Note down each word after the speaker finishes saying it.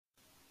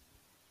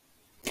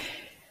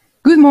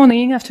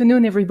morning,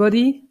 afternoon,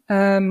 everybody.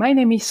 My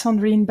name is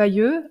Sandrine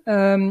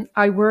Bailleux.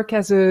 I work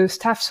as a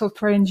staff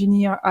software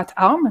engineer at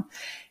ARM,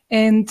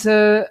 and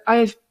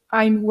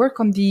I work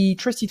on the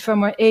Trusted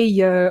Firmware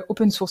A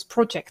open source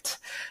project.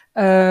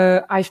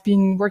 I've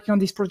been working on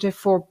this project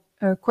for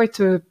quite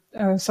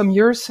some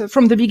years,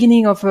 from the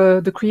beginning of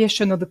the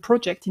creation of the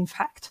project, in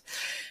fact.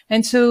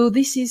 And so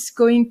this is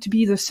going to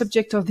be the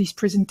subject of this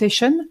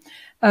presentation.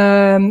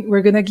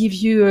 We're going to give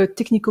you a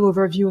technical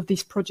overview of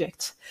this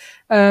project.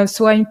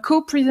 So I'm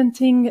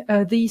co-presenting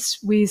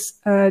this with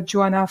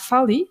Joanna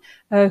Farley,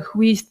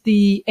 who is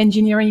the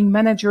engineering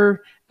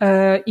manager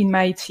in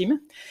my team.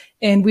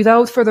 And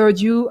without further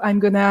ado, I'm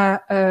going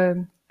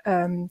to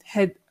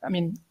hand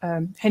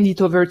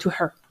it over to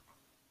her.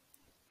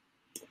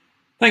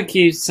 Thank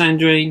you,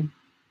 Sandrine.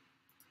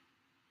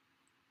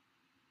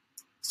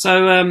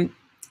 So,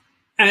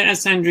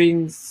 as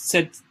Sandrine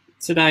said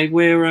today,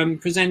 we're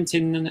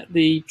presenting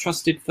the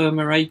Trusted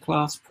Firmware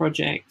A-Class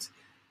project,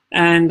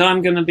 and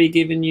I'm going to be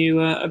giving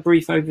you a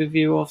brief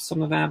overview of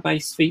some of our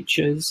base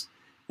features,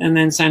 and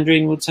then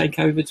Sandrine will take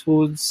over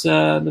towards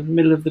the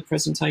middle of the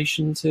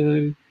presentation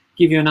to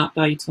give you an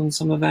update on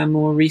some of our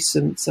more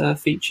recent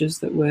features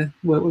that we're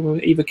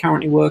either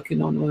currently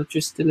working on or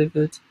just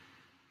delivered.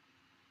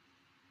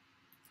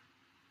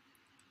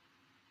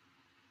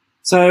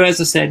 So, as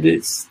I said,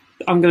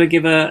 I'm going to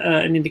give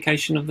an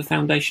indication of the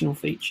foundational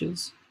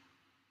features.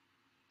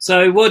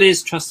 So what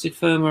is Trusted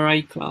Firmware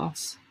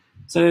A-Class?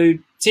 So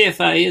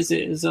TFA, as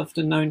it is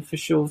often known for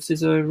short,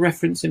 is a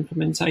reference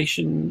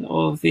implementation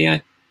of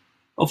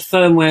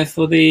firmware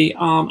for the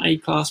ARM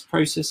A-Class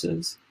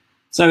processors.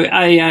 So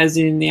A as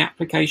in the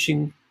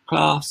application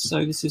class,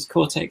 so this is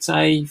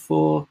Cortex-A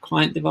for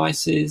client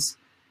devices,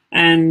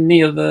 and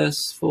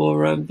Neoverse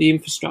for the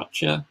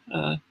infrastructure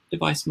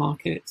device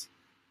market.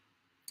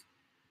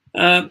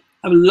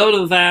 A lot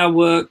of our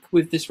work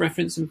with this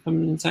reference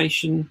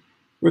implementation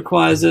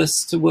requires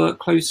us to work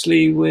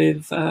closely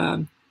with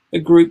a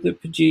group that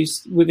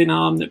within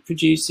ARM that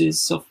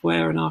produces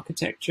software and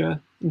architecture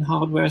and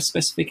hardware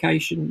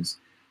specifications.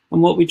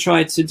 And what we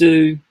try to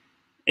do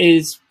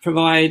is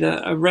provide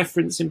a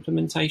reference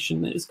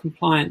implementation that is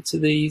compliant to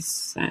these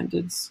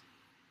standards.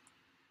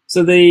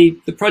 So the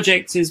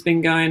project has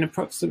been going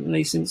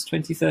approximately since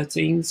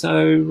 2013,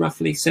 so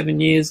roughly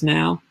 7 years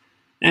now.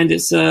 And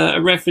it's a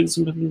reference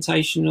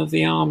implementation of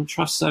the ARM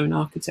Trust Zone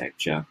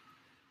architecture.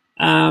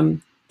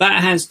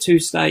 That has two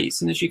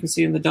states, and as you can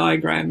see in the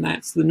diagram,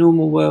 that's the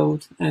normal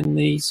world and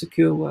the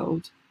secure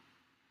world.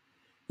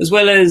 As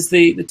well as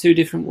the two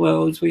different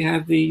worlds, we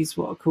have these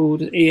what are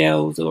called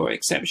ELs, or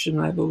exception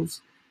levels,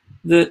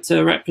 that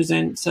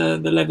represent the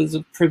levels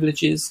of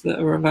privileges that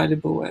are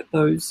available at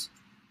those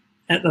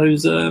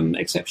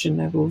exception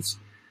levels.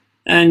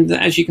 And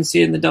as you can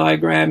see in the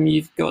diagram,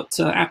 you've got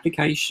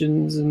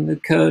applications and the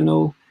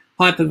kernel,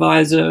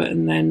 hypervisor,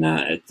 and then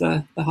at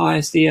the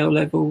highest EL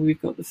level, we've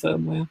got the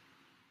firmware.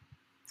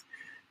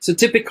 So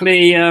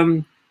typically,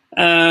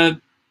 the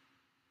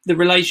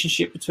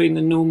relationship between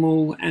the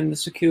normal and the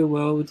secure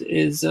world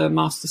is a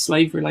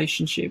master-slave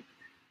relationship,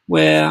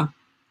 where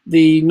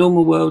the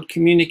normal world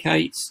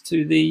communicates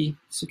to the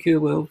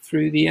secure world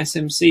through the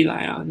SMC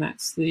layer, and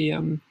that's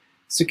the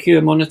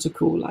secure monitor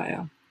core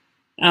layer.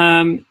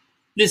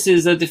 This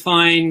is a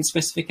defined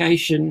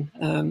specification,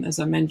 as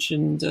I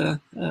mentioned,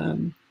 that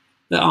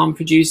ARM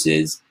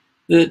produces,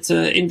 that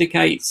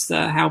indicates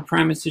how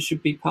parameters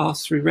should be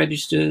passed through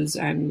registers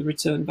and the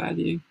return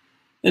value.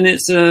 And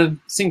it's a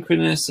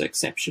synchronous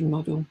exception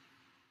model.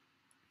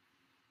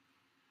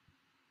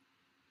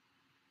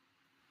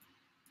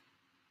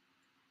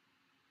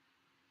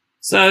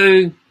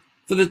 So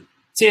for the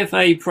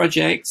TFA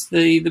project,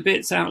 the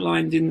bits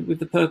outlined with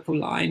the purple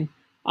line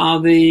are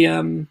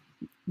the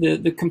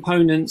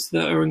components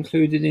that are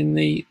included in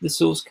the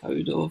source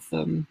code of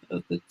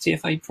the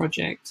TFA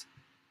project.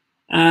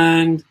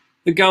 And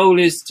the goal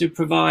is to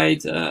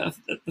provide the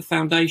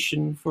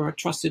foundation for a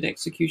trusted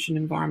execution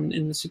environment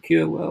in the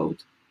secure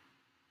world.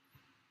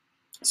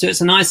 So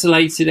it's an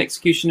isolated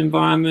execution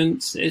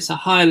environment, it's a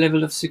higher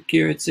level of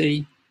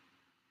security,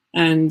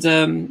 and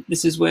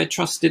this is where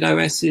trusted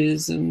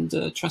OSs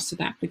and trusted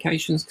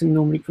applications can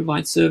normally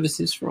provide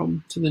services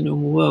from to the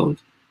normal world.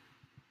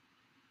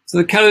 So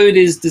the code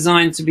is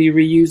designed to be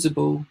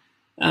reusable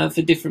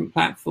for different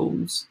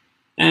platforms.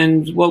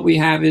 And what we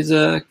have is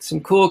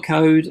some core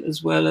code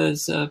as well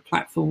as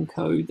platform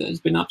code that has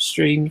been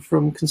upstreamed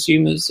from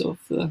consumers of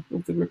the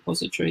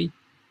repository.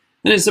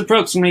 And it's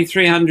approximately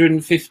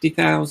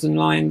 350,000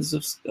 lines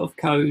of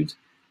code.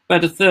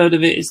 About a third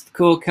of it is the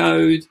core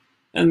code,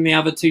 and the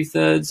other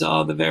 2/3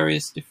 are the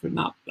various different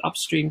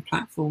upstream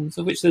platforms,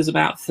 of which there's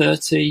about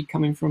 30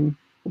 coming from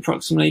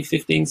approximately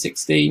 15,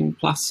 16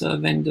 plus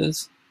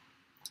vendors.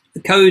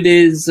 The code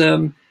is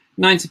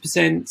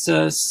 90%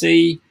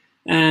 C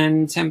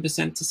and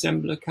 10%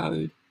 assembler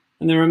code,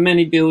 and there are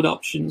many build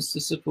options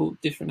to support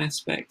different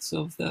aspects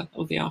of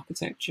the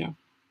architecture.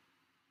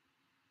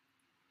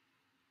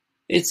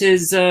 It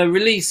is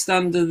released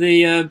under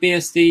the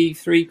BSD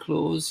 3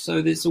 clause,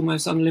 so there's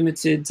almost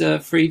unlimited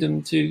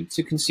freedom to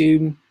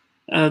consume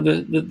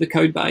the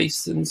code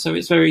base, and so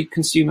it's very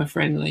consumer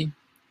friendly.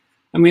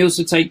 And we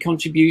also take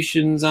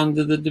contributions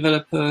under the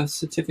developer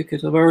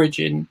certificate of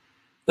origin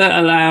that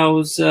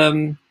allows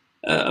a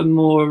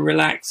more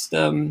relaxed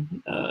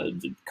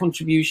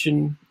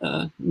contribution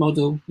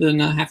model than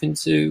having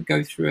to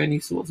go through any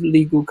sort of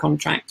legal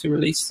contract to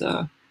release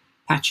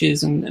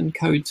patches and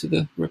code to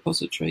the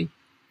repository.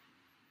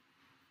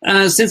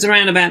 Since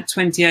around about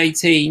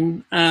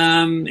 2018,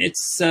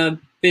 it's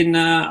been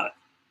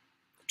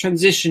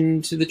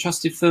transitioned to the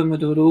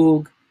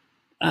trustedfirmware.org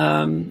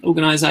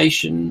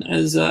organization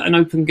as an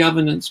open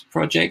governance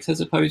project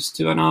as opposed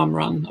to an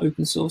ARM-run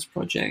open source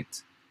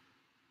project.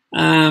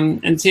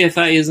 And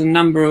TFA is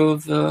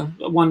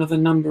one of a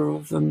number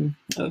of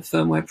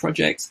firmware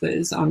projects that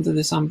is under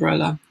this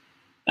umbrella.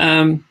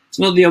 It's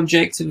not the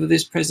objective of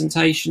this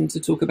presentation to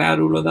talk about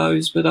all of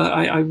those, but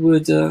I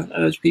would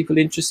urge people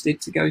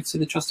interested to go to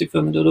the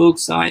trustedfirmware.org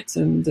site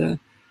and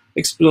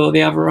explore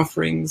the other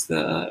offerings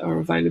that are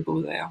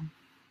available there.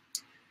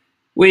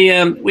 We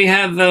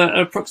have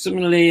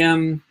approximately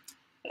a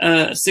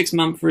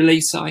 6-month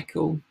release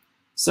cycle.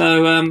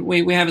 So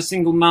we have a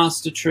single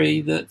master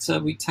tree that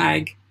we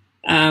tag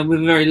with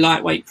a very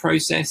lightweight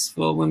process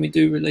for when we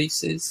do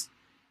releases.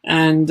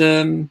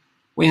 And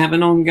we have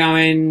an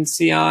ongoing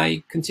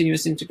CI,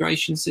 continuous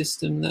integration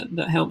system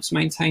that helps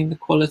maintain the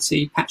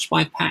quality patch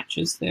by patch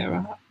as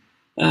they're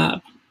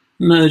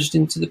merged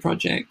into the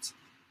project.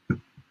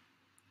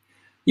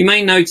 You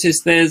may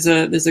notice there's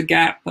a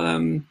gap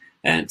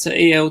at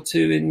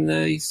EL2 in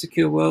the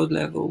secure world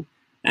level.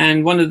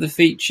 And one of the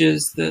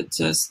features that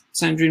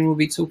Sandrine will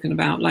be talking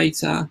about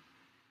later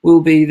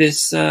will be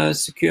this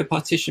secure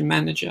partition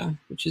manager,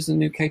 which is a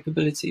new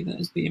capability that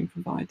is being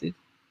provided.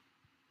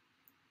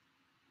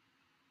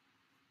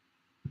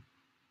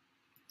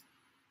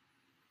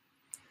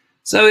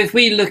 So if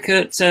we look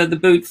at the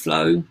boot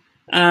flow,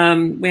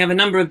 we have a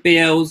number of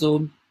BLs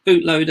or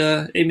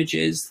bootloader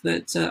images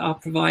that are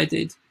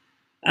provided.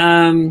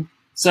 The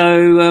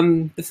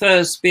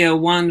first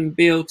BL1 and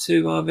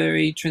BL2 are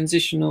very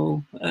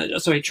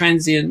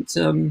transient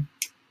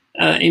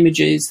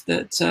images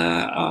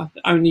that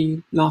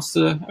only last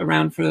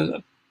around for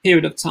a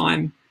period of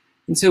time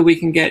until we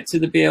can get to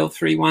the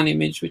BL31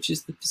 image, which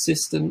is the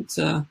persistent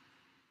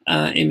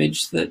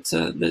image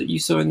that you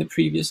saw in the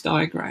previous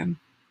diagram.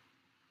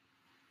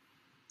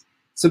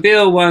 So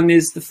BL1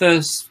 is the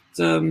first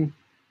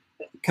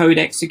code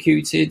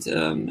executed,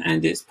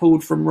 and it's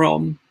pulled from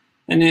ROM,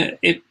 and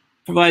it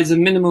provides a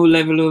minimal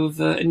level of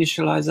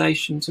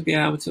initialization to be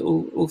able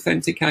to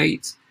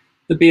authenticate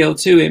the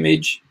BL2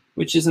 image,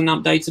 which is an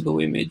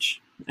updatable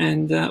image,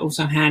 and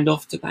also hand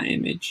off to that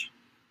image.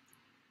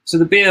 So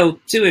the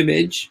BL2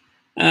 image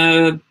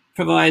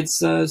provides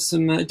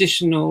some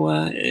additional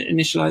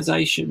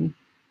initialization,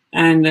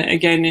 and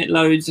again it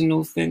loads and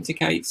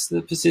authenticates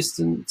the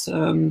persistent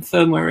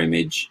firmware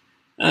image,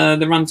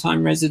 the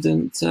runtime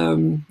resident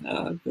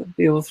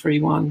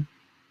BL31.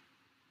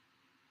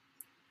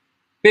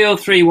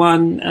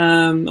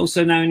 BL31,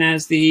 also known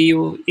as the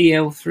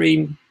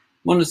EL3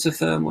 monitor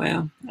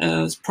firmware,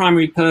 its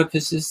primary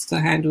purpose is to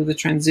handle the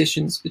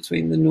transitions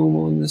between the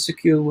normal and the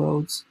secure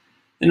worlds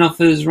and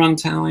offers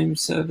runtime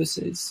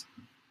services.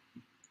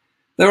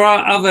 There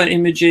are other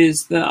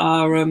images that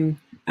are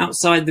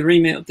outside the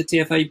remit of the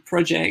TFA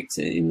project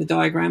in the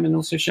diagram and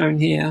also shown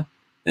here.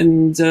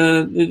 And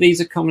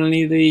these are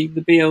commonly the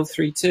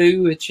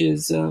BL32, which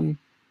is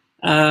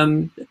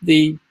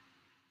the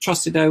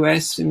trusted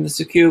OS in the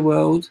secure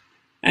world,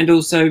 and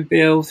also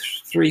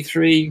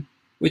BL33,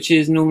 which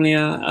is normally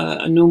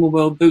a normal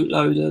world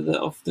bootloader that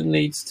often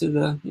leads to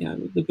the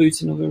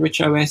booting of a rich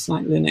OS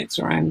like Linux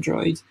or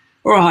Android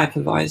or a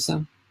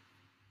hypervisor.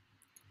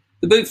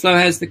 The boot flow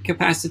has the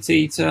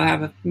capacity to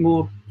have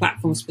more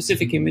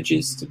platform-specific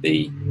images to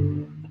be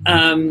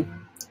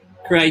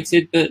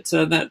created, but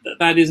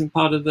that isn't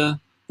part of the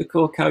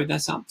core code.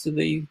 That's up to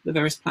the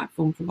various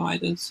platform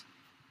providers.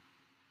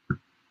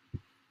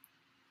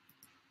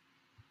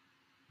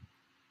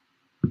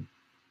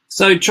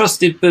 So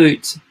trusted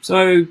boot.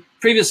 So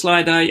previous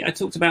slide, I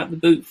talked about the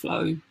boot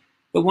flow,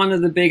 but one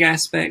of the big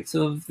aspects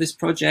of this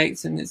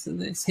project, and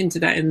it's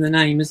hinted at in the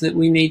name, is that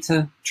we need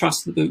to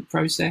trust the boot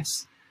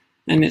process,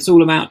 and it's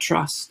all about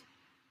trust.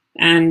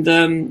 And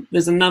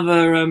there's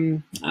another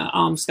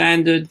ARM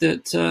standard,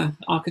 that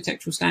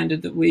architectural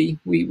standard that we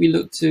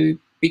look to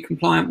be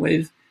compliant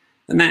with,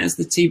 and that is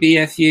the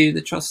TBFU,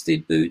 the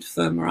Trusted Boot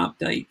Firmware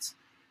Update.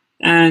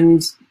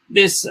 And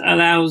this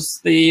allows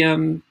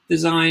the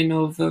design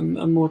of a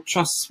more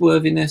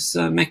trustworthiness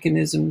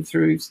mechanism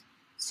through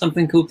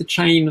something called the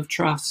chain of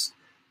trust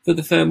for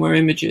the firmware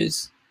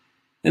images.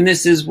 And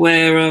this is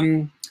where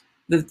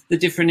the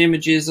different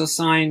images are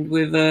signed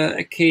with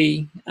a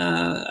key,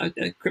 a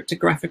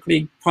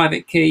cryptographically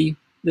private key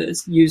that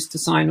is used to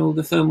sign all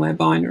the firmware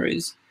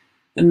binaries.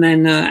 And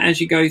then as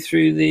you go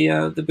through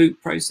the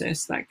boot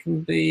process, that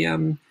can be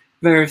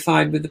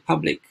verified with the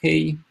public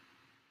key.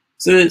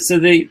 So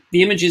the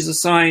images are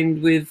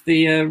signed with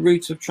the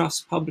root of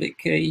trust public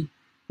key,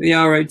 the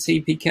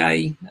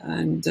ROTPK,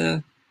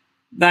 and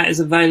that is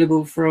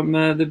available from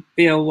the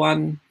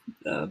BL1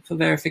 for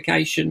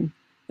verification,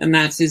 and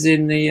that is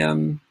in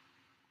the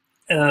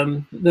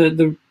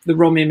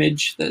ROM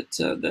image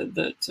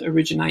that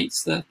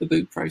originates the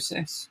boot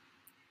process.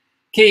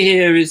 Key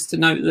here is to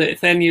note that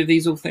if any of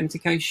these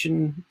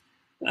authentication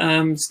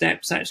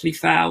steps actually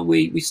fail,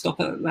 we stop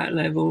at that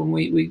level, and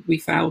we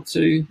fail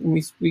to, and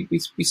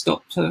we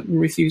stop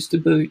and refuse to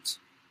boot.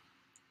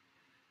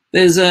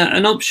 There's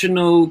an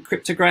optional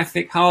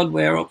cryptographic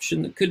hardware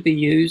option that could be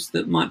used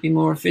that might be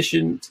more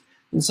efficient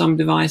than some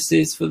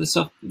devices for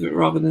the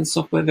rather than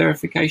software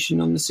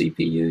verification on the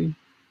CPU.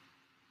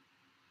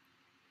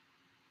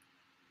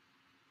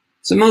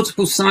 So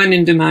multiple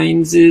sign-in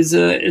domains is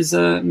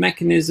a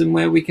mechanism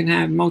where we can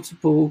have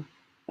multiple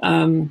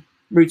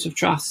root of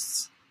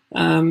trusts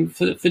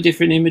for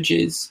different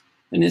images.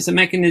 And it's a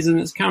mechanism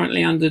that's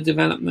currently under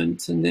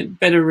development, and it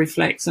better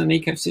reflects an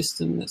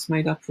ecosystem that's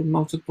made up of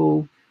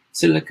multiple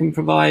silicon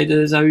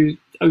providers,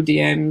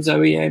 ODMs,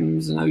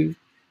 OEMs, and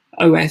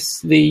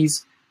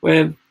OSVs,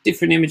 where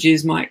different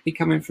images might be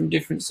coming from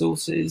different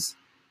sources.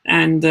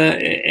 And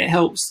it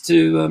helps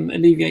to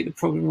alleviate the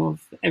problem of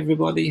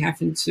everybody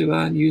having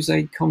to use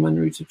a common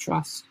root of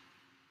trust.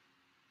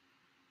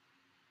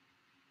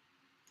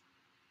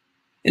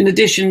 In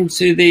addition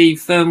to the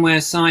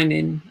firmware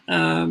sign-in,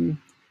 the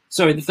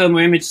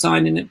firmware image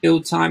sign-in at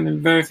build time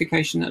and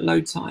verification at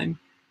load time,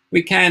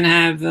 we can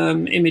have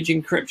image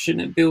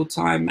encryption at build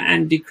time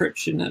and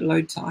decryption at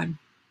load time.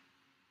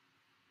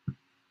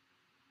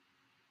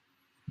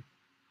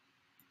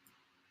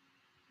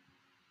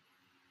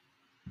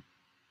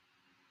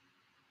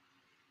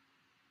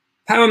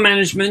 Power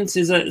management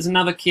is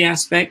another key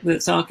aspect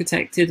that's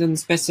architected and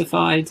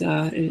specified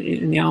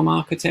in the ARM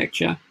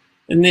architecture.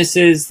 And this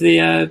is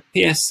the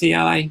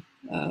PSCI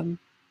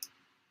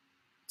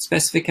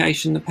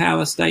specification, the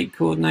Power State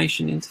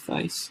Coordination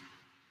Interface.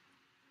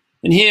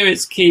 And here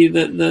it's key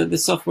that the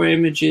software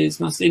images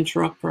must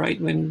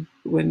interoperate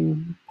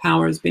when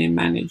power is being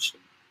managed.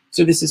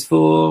 So this is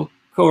for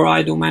core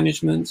idle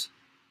management,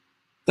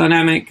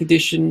 dynamic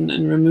addition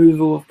and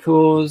removal of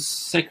cores,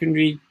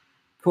 secondary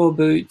core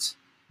boot,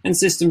 and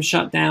system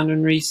shutdown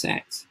and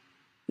reset.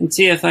 And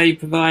TFA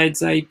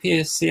provides a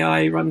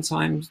PSCI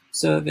runtime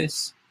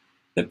service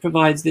that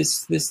provides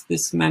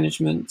this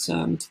management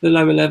to the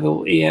lower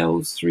level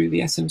ELs through the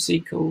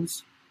SMC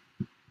calls.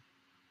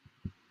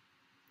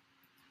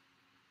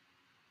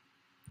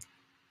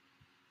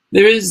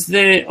 There is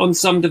on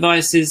some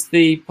devices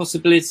the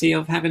possibility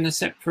of having a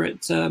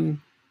separate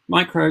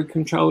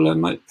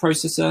microcontroller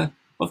processor,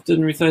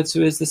 often referred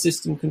to as the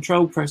system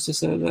control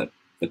processor,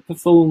 that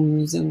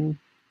performs and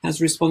has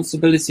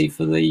responsibility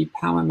for the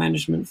power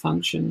management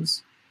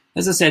functions.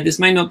 As I said, this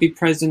may not be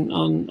present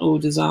on all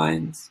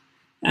designs.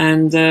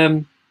 And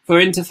for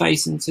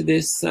interfacing to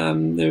this,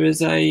 there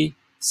is a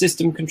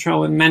system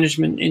control and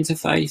management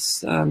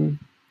interface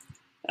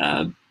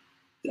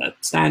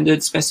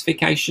standard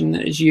specification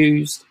that is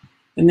used.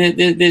 And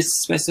this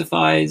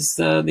specifies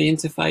the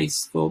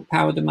interface for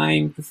power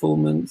domain,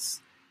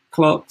 performance,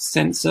 clock,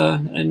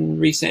 sensor, and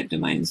reset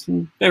domains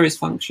from various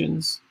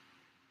functions.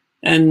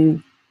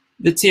 And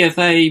the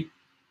TFA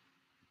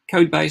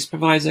codebase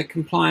provides a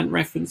compliant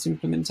reference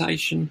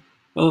implementation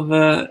of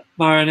via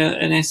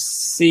an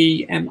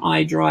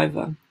SCMI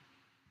driver.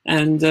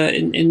 And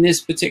in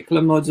this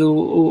particular model,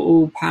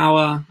 all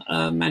power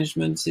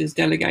management is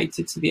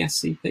delegated to the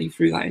SCP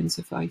through that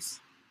interface.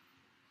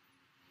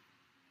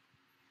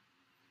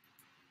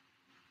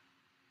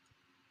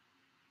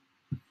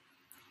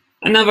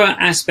 Another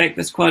aspect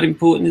that's quite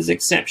important is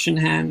exception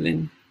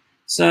handling.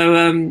 So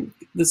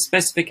the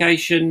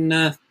specification,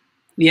 the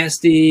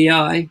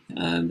SDEI,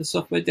 the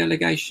Software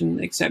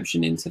Delegation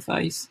Exception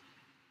Interface,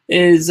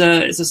 is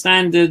a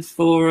standard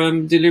for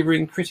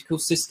delivering critical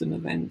system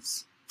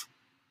events.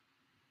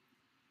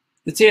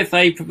 The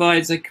TFA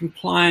provides a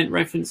compliant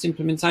reference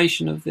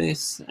implementation of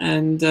this,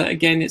 and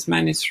again, it's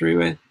managed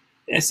through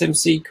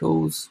SMC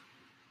calls,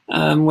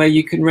 where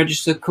you can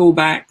register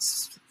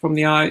callbacks from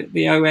the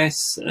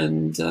OS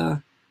and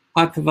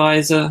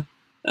hypervisor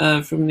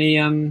from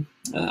the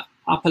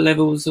upper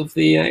levels of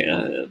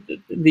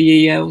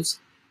the ELs,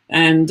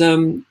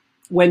 and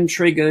when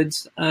triggered,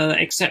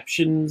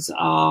 exceptions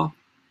are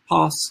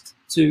passed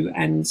to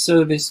and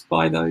serviced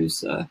by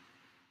those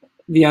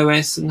the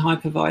OS and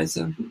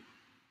hypervisor.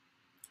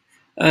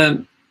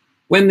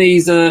 When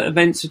these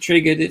events are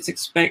triggered, it's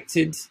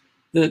expected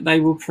that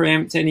they will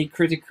preempt any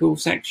critical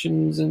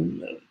sections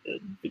and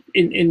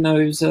in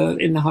those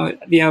in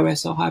the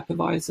OS or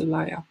hypervisor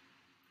layer.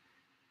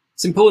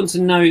 It's important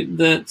to note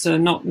that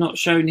not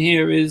shown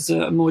here is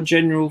a more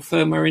general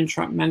firmware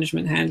interrupt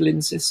management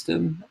handling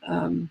system,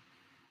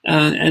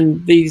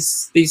 and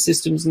these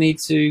systems need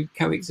to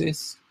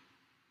coexist.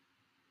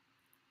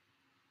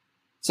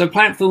 So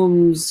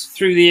platforms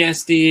through the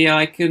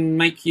SDEI can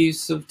make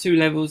use of two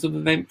levels of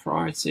event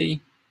priority,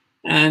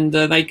 and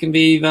they can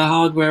be either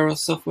hardware or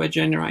software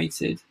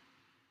generated.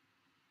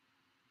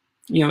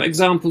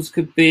 Examples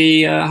could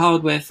be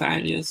hardware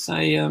failures,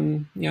 say,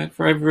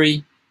 for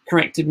every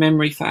corrected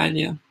memory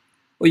failure,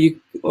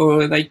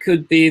 or they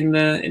could be in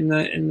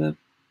the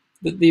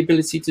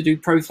ability to do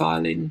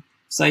profiling.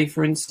 Say,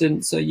 for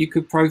instance, you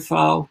could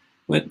profile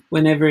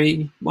when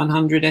every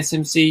 100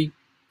 SMC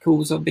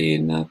calls are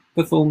being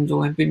performed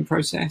or have been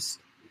processed.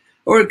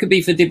 Or it could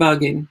be for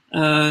debugging.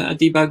 A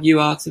debug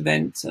UART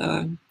event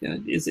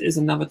is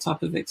another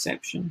type of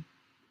exception.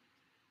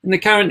 In the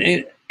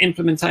current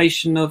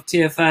implementation of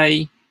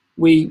TFA,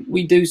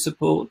 we do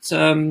support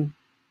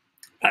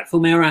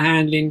platform error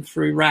handling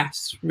through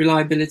RAS,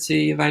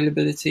 reliability,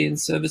 availability, and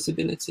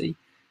serviceability,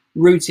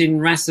 routing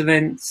RAS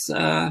events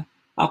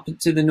up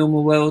to the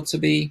normal world to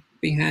be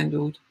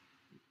handled.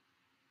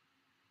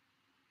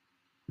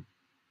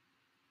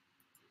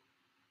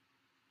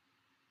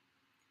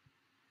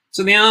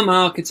 So the ARM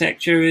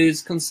architecture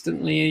is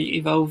constantly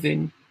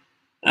evolving.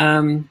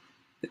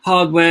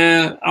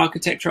 Hardware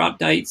architecture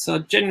updates are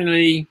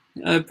generally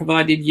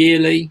provided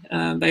yearly.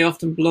 They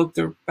often blogged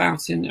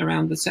about in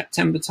around the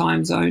September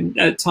time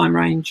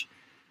range,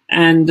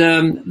 and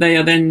they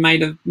are then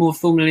made more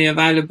formally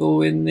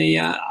available in the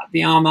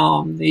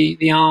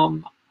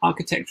ARM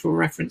architectural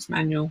reference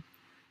manual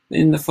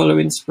in the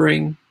following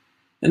spring.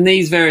 And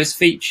these various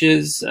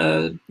features,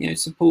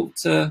 support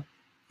the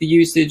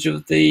usage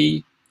of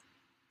the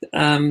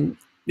ARM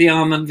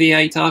and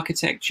V8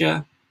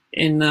 architecture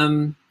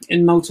in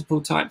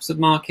multiple types of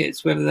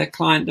markets, whether they're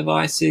client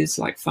devices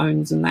like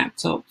phones and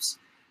laptops,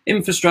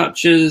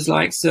 infrastructures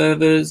like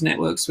servers,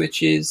 network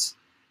switches,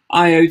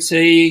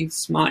 IoT,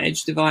 smart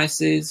edge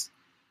devices,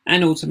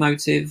 and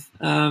automotive,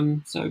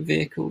 so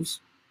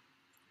vehicles.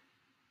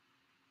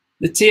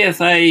 The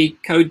TFA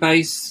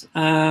codebase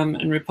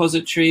and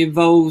repository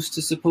evolves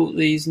to support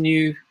these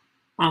new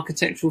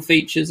architectural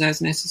features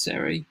as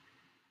necessary.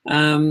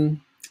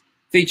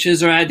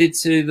 Features are added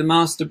to the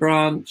master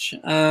branch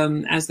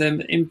as they're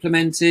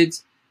implemented.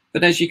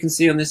 But as you can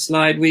see on this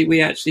slide,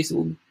 we actually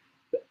sort of,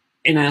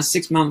 in our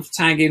 6-month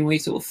tagging, we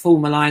sort of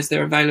formalize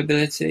their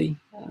availability.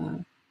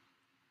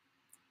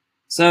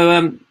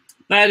 So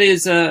that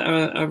is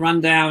a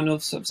rundown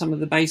of some of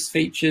the base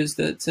features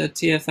that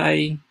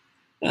TFA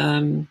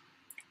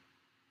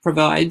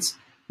provides.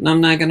 And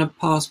I'm now going to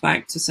pass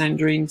back to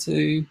Sandrine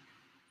to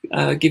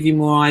give you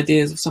more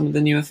ideas of some of the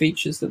newer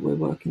features that we're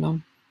working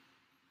on.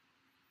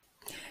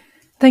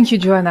 Thank you,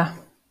 Joanna.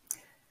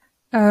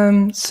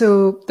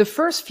 So the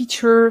first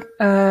feature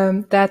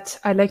that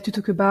I'd like to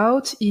talk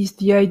about is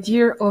the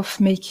idea of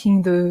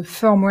making the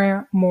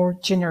firmware more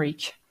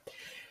generic.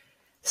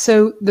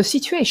 So the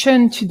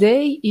situation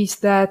today is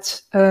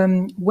that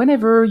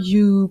whenever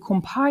you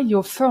compile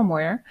your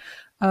firmware,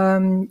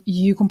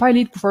 you compile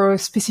it for a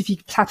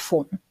specific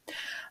platform.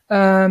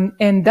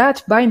 And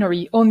that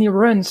binary only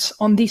runs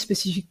on this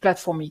specific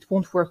platform. It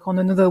won't work on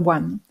another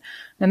one.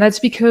 And that's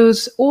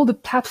because all the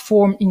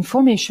platform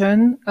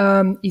information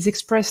is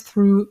expressed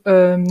through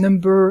a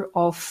number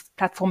of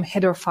platform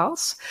header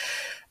files.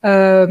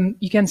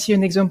 You can see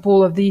an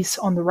example of this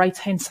on the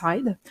right-hand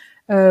side,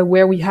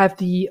 where we have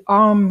the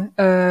ARM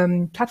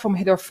platform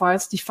header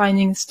files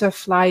defining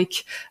stuff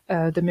like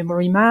the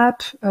memory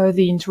map,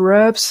 the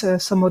interrupts,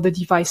 some of the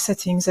device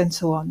settings, and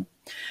so on.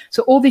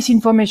 So all this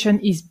information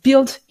is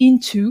built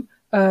into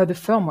the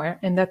firmware,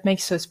 and that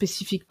makes a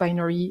specific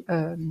binary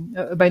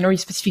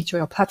specific to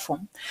your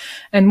platform.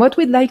 And what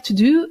we'd like to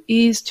do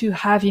is to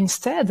have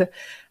instead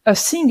a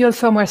single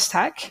firmware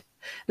stack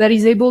that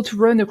is able to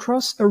run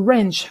across a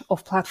range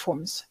of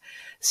platforms.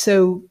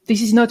 So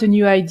this is not a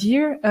new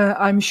idea.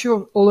 I'm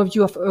sure all of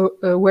you are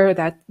aware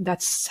that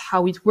that's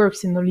how it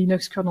works in the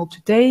Linux kernel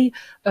today.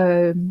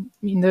 You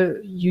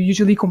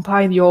usually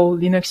compile your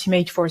Linux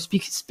image for a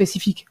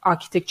specific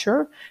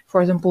architecture, for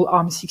example,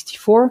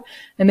 ARM64,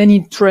 and then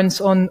it runs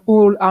on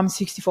all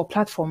ARM64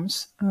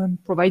 platforms,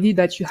 provided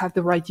that you have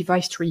the right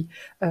device tree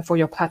for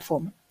your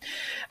platform.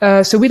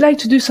 So we'd like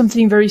to do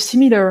something very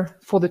similar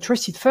for the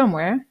trusted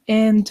firmware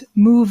and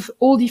move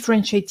all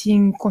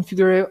differentiating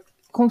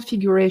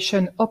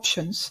configuration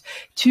options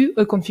to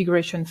a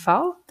configuration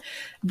file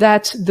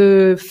that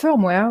the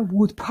firmware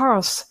would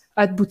parse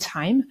at boot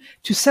time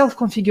to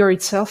self-configure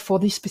itself for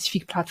this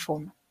specific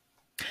platform.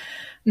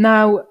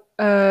 Now,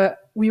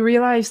 we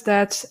realize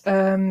that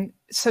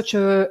such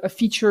a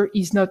feature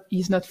is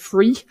not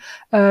free.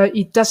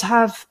 It does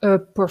have a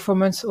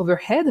performance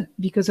overhead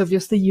because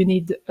obviously you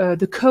need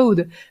the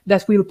code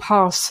that will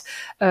parse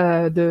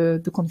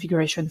the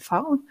configuration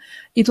file.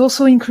 It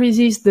also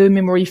increases the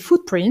memory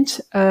footprint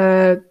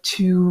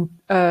to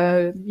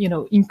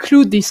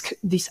include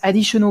this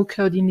additional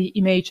code in the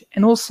image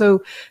and also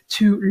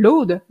to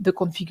load the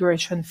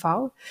configuration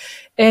file.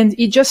 And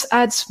it just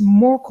adds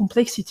more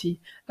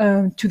complexity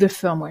to the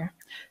firmware.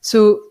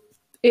 So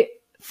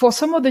for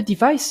some of the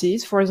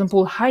devices, for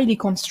example, highly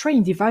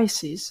constrained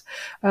devices,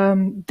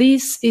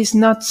 this is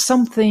not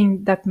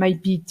something that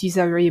might be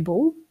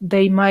desirable.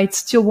 They might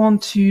still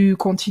want to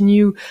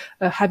continue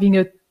having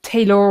a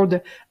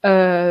tailored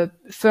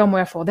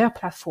firmware for their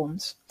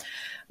platforms.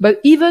 But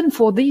even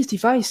for these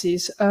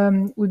devices,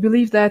 we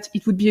believe that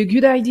it would be a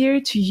good idea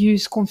to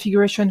use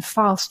configuration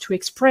files to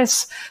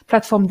express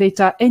platform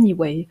data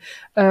anyway,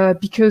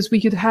 because we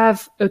could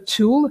have a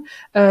tool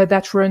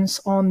that runs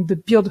on the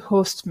build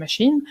host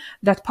machine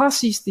that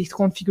parses the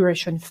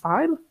configuration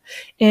file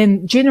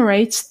and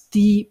generates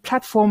the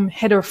platform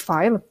header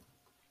file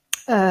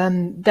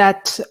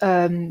that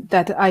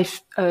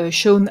I've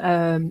shown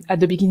at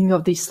the beginning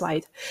of this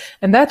slide.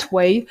 And that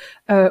way,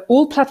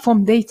 all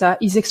platform data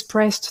is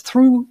expressed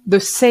through the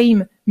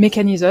same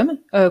mechanism,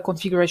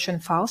 configuration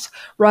files,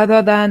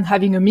 rather than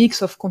having a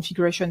mix of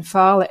configuration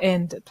file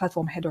and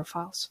platform header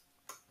files.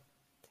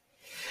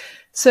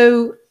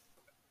 So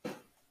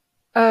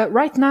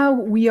right now,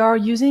 we are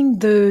using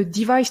the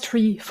device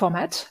tree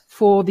format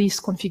for these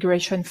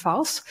configuration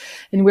files,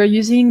 and we're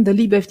using the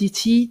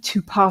libfdt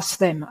to parse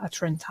them at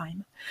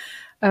runtime.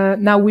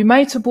 Now, we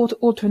might support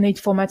alternate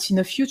formats in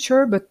the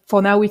future, but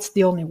for now, it's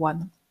the only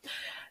one.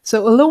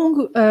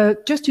 So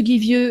just to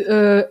give you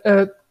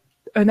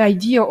an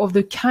idea of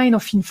the kind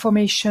of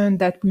information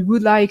that we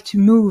would like to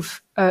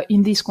move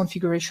in this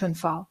configuration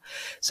file.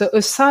 So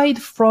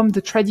aside from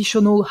the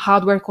traditional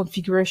hardware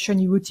configuration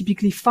you would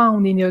typically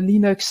find in a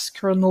Linux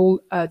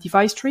kernel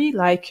device tree,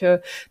 like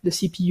the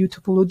CPU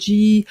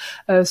topology,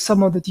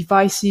 some of the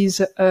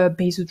devices,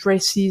 base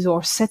addresses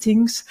or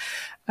settings,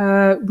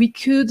 we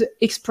could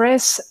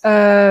express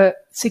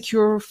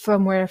secure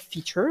firmware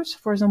features,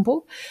 for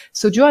example.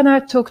 So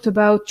Joanna talked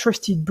about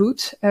trusted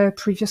boot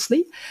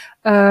previously.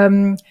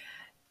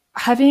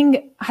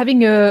 Having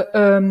a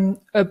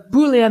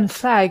Boolean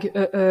flag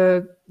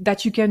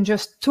that you can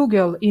just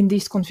toggle in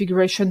this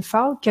configuration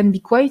file can be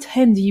quite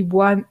handy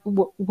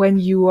when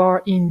you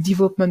are in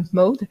development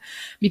mode,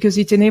 because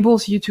it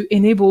enables you to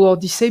enable or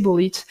disable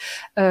it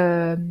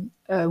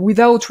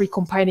without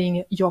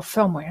recompiling your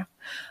firmware.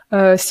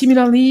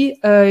 Similarly,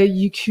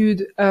 you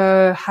could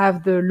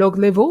have the log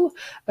level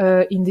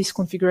in this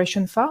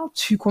configuration file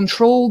to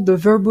control the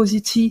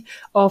verbosity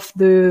of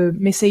the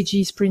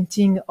messages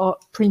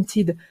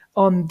printed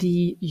on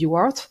the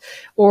UART,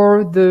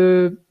 or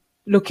the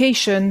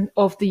location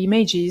of the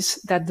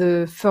images that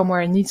the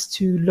firmware needs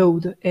to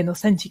load and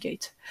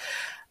authenticate.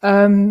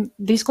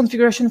 This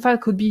configuration file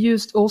could be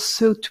used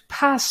also to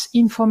pass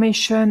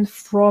information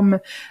from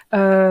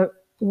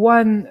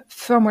one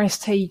firmware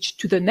stage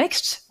to the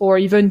next, or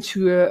even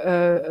to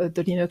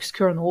the Linux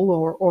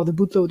kernel or the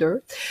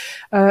bootloader.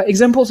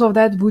 Examples of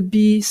that would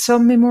be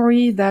some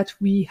memory that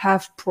we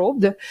have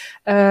probed,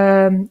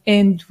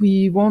 and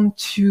we want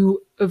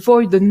to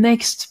avoid the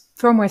next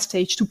firmware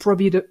stage to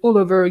probe it all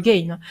over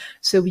again.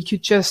 So we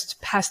could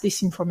just pass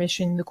this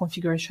information in the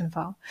configuration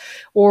file.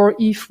 Or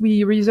if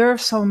we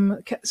reserve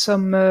some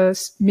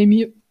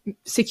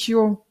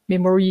secure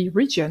memory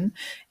region,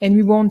 and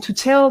we want to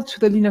tell to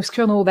the Linux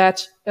kernel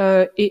that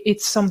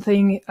it's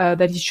something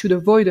that it should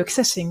avoid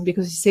accessing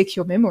because it's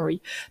secure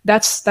memory,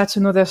 that's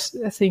another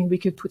thing we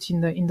could put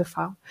in the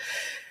file.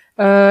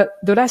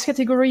 The last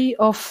category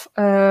of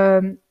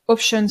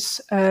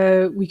options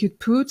we could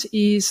put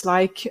is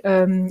like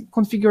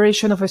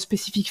configuration of a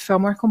specific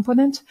firmware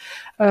component.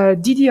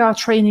 DDR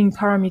training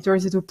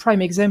parameters is a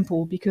prime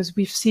example, because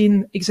we've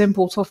seen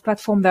examples of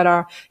platforms that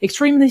are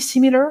extremely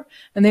similar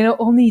and they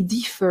only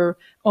differ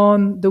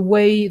on the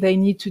way they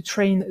need to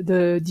train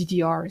the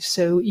DDR.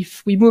 So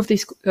if we move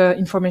this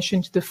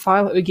information to the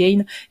file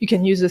again, you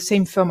can use the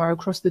same firmware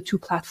across the two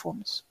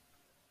platforms.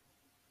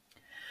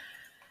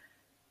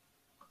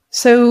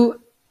 So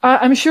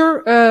I'm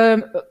sure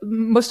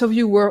most of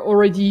you were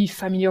already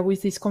familiar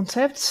with this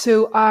concept,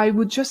 so I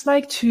would just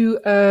like to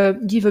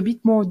give a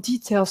bit more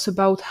details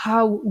about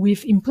how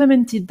we've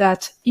implemented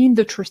that in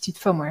the trusted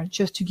firmware,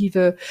 just to give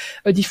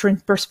a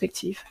different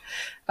perspective.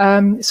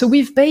 So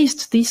we've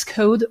based this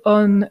code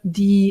on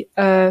the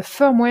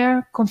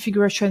firmware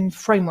configuration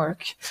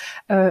framework,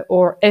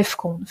 or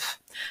fconf.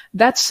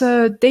 That's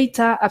a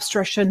data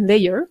abstraction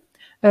layer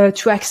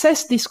to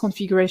access this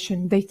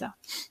configuration data.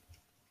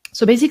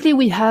 So basically,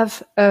 we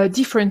have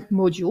different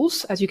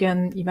modules, as you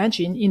can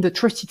imagine, in the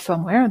trusted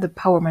firmware: the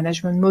power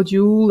management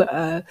module,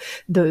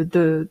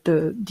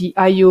 the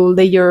I/O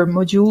layer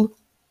module,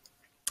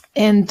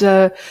 and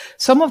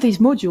some of these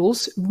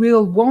modules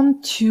will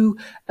want to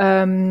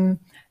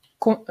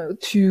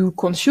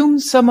consume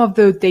some of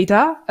the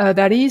data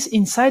that is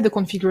inside the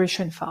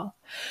configuration file.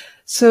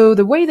 So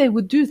the way they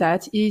would do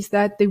that is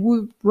that they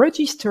would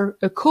register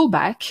a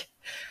callback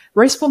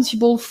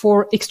responsible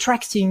for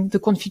extracting the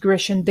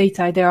configuration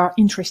data they are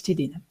interested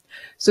in.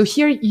 So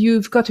here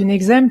you've got an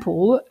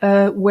example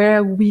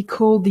where we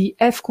call the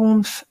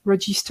fconf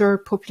register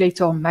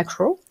populator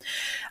macro,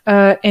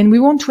 and we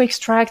want to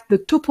extract the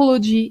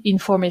topology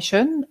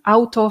information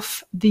out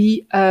of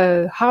the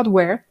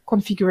hardware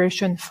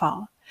configuration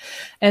file.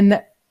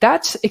 And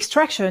that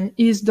extraction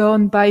is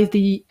done by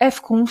the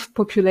fconf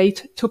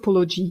populate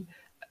topology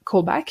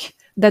callback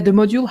that the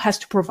module has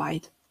to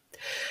provide.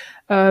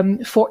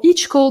 For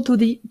each call to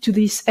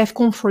this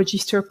fconf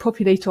register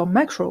populator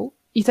macro,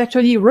 it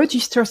actually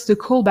registers the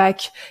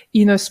callback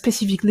in a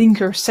specific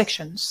linker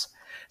sections.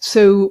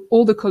 So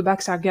all the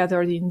callbacks are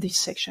gathered in this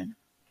section.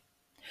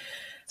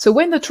 So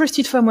when the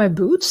trusted firmware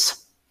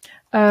boots,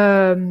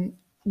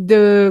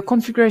 the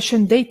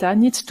configuration data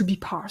needs to be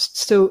parsed.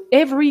 So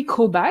every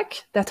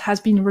callback that has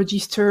been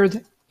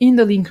registered in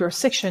the linker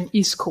section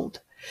is called.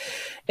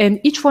 And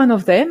each one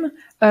of them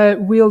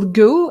will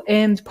go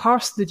and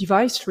parse the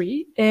device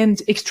tree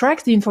and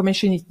extract the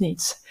information it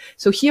needs.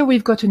 So here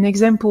we've got an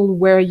example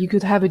where you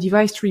could have a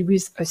device tree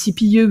with a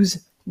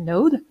CPU's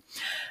node,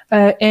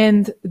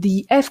 and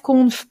the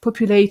fconf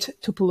populate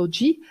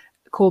topology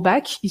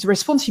callback is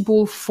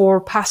responsible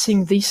for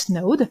passing this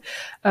node.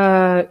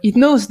 It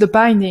knows the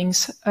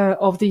bindings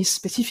of this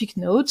specific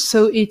node,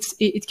 so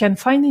it can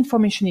find the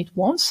information it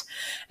wants,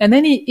 and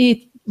then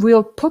it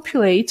will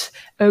populate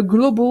a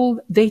global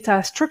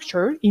data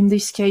structure, in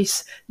this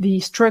case, the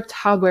struct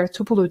hardware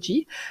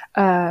topology,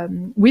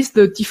 with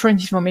the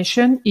different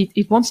information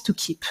it wants to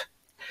keep.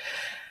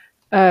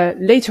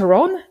 Later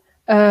on,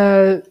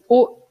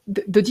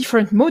 the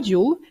different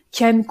module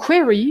can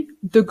query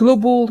the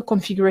global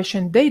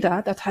configuration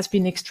data that has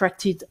been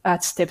extracted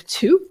at step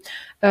 2.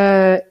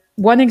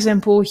 One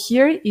example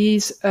here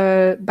is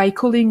by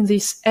calling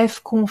this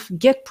fconf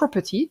get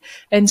property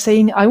and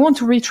saying, I want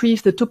to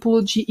retrieve the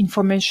topology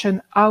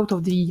information out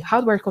of the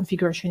hardware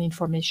configuration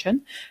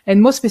information,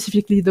 and more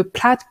specifically, the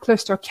plat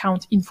cluster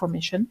count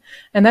information.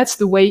 And that's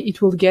the way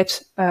it will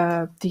get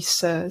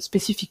this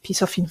specific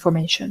piece of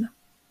information.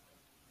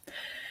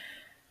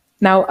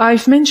 Now,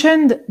 I've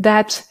mentioned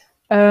that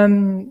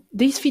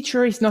this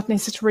feature is not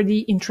necessarily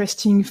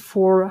interesting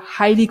for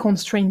highly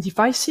constrained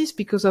devices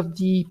because of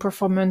the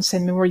performance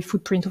and memory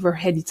footprint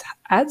overhead it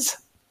adds.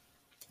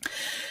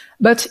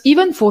 But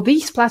even for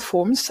these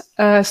platforms,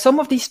 some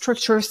of these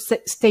structures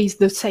stays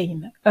the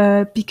same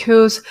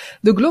because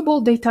the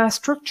global data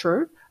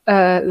structure,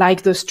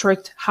 like the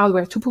struct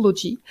hardware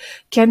topology,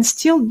 can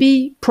still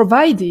be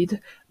provided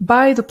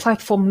by the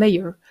platform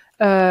layer,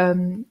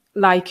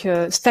 like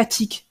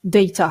static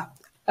data.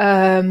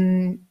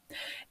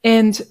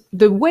 And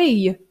the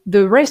way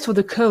the rest of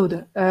the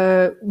code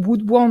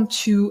would want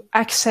to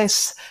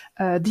access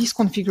this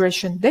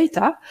configuration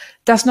data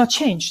does not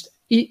change.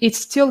 It's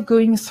still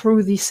going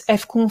through this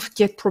fconf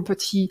get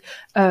property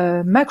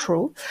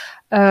macro,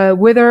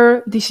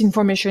 whether this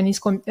information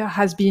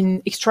has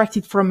been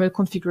extracted from a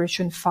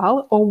configuration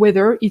file or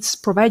whether it's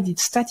provided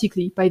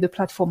statically by the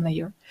platform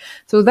layer.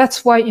 So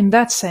that's why, in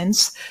that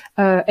sense,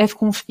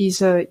 fconf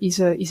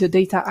is a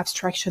data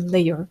abstraction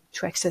layer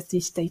to access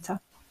this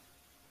data.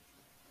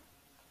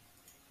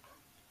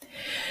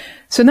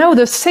 So now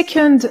the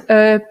second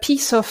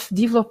piece of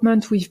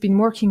development we've been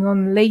working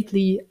on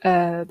lately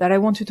that I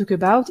want to talk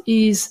about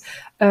is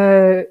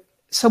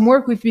some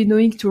work we've been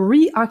doing to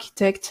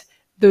re-architect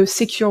the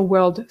secure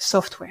world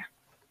software.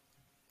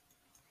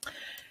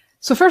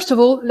 So first of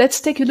all, let's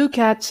take a look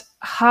at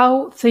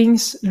how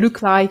things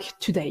look like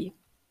today.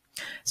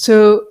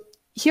 So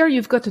here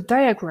you've got a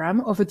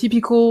diagram of a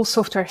typical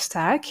software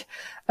stack.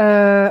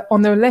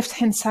 On the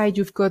left-hand side,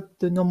 you've got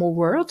the normal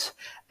world,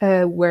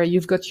 where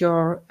you've got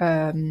your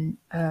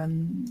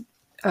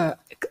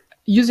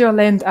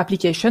user-land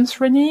applications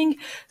running,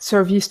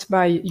 serviced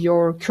by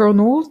your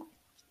kernel,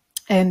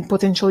 and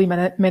potentially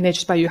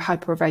managed by your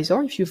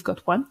hypervisor, if you've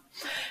got one.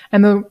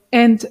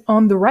 And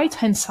on the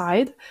right-hand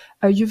side,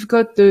 you've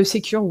got the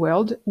secure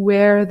world,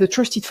 where the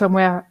trusted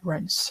firmware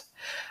runs.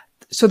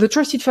 So the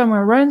trusted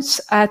firmware runs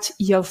at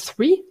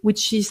EL3,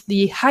 which is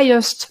the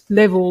highest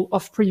level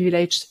of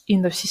privilege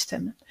in the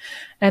system.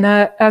 And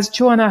as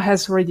Joanna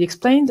has already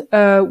explained,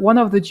 one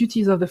of the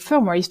duties of the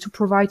firmware is to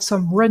provide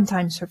some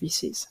runtime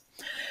services.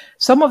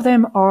 Some of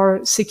them are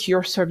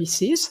secure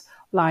services,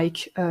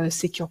 like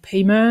secure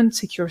payment,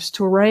 secure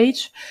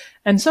storage,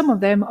 and some of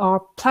them are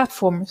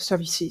platform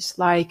services,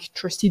 like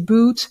trusted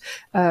boot,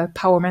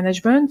 power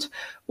management,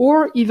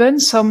 or even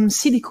some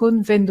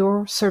silicon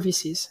vendor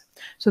services.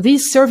 So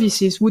these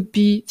services would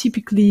be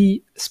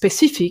typically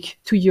specific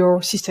to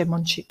your system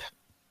on chip.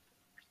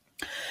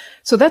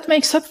 So that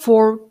makes up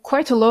for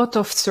quite a lot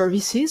of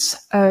services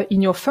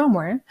in your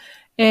firmware.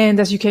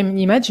 And as you can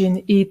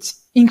imagine, it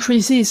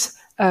increases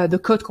the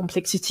code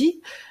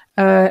complexity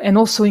and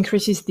also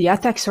increases the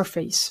attack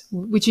surface,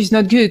 which is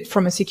not good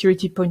from a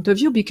security point of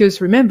view, because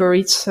remember,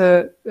 it's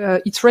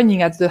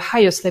running at the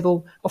highest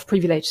level of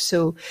privilege.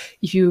 So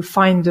if you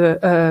find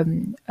a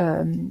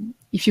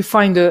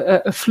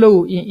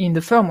flaw in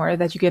the firmware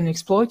that you can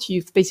exploit,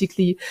 you've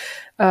basically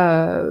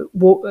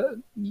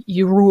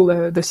you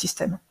rule the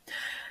system.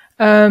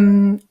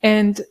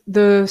 And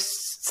the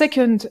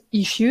second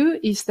issue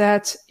is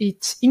that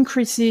it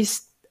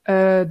increases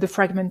the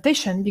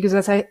fragmentation, because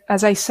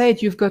as I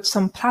said, you've got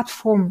some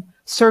platform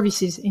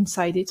services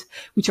inside it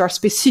which are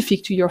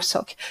specific to your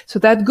SOC. So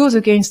that goes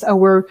against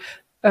our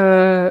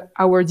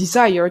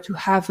desire to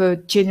have a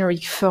generic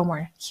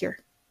firmware here.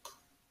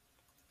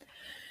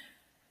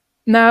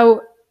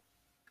 Now,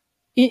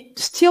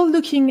 Still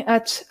looking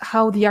at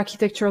how the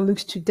architecture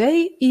looks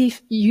today,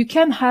 if you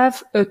can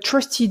have a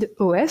trusted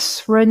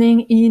OS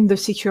running in the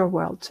secure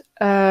world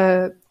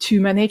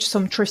to manage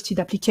some trusted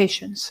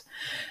applications.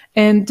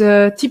 And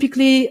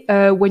typically,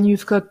 when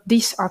you've got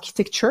this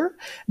architecture,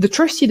 the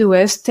trusted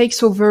OS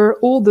takes over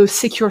all the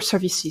secure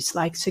services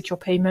like secure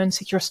payment,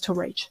 secure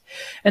storage.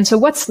 And so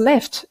what's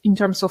left in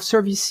terms of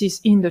services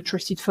in the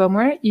trusted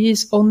firmware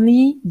is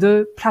only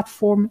the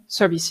platform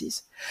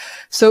services.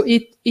 So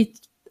it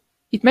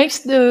makes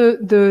the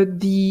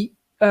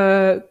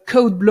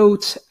code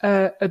bloat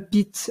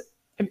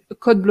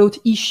code bloat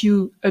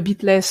issue a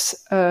bit less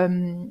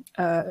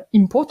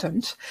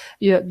important,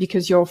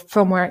 because your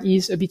firmware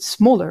is a bit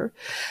smaller,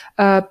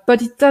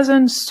 but it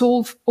doesn't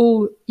solve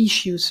all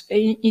issues.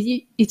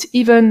 It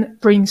even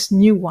brings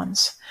new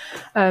ones.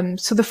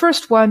 So the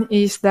first one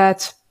is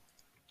that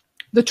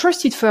the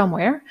trusted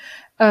firmware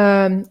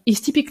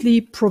is typically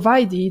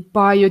provided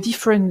by a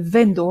different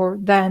vendor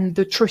than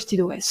the trusted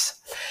OS.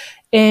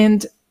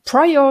 And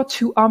prior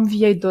to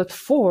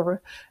ARMv8.4,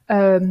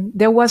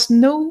 there was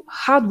no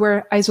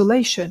hardware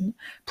isolation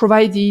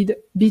provided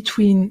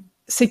between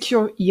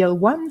secure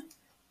EL1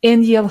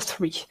 and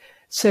EL3.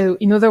 So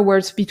in other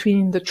words,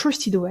 between the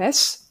trusted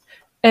OS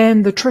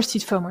and the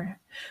trusted firmware,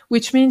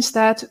 which means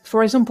that,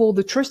 for example,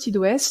 the trusted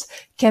OS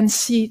can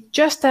see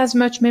just as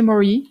much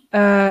memory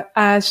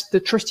as the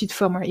trusted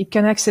firmware. It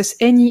can access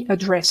any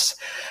address.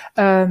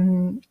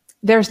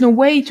 There's no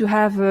way to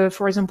have,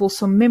 for example,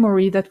 some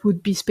memory that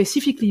would be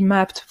specifically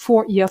mapped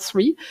for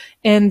EL3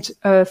 and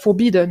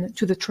forbidden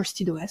to the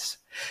trusted OS.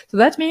 So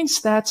that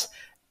means that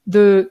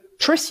the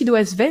trusted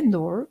OS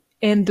vendor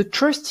and the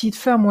trusted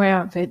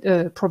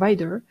firmware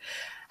provider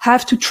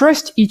have to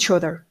trust each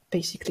other,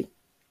 basically,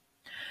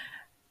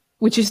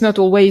 which is not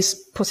always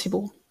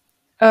possible.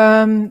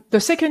 The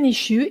second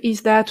issue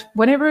is that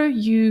whenever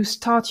you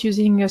start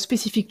using a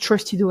specific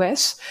trusted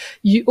OS,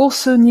 you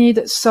also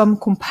need some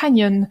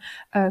companion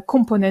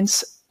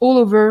components all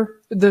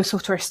over the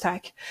software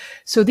stack.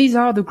 So these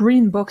are the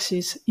green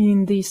boxes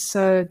in this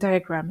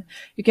diagram.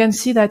 You can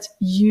see that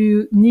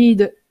you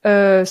need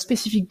a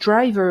specific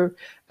driver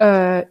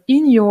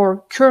in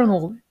your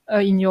kernel,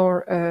 in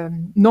your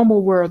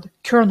normal world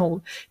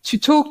kernel, to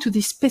talk to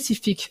this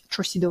specific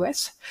trusted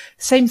OS.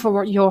 Same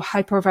for your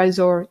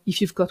hypervisor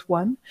if you've got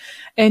one.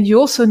 And you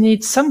also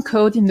need some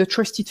code in the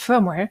trusted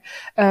firmware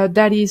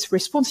that is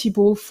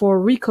responsible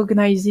for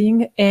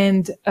recognizing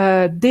and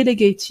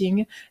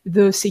delegating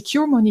the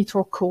secure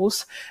monitor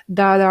calls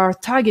that are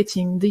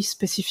targeting this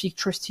specific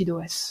trusted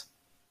OS.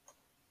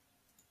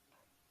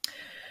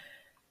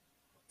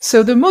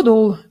 So the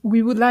model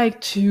we would like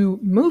to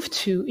move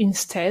to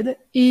instead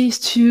is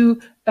to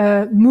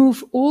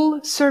move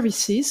all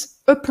services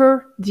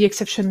upper the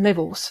exception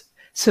levels.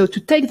 So to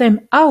take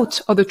them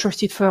out of the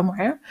trusted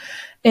firmware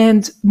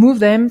and move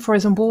them, for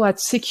example, at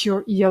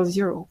secure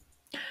EL0.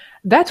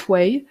 That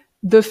way,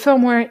 the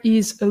firmware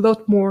is a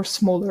lot more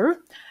smaller.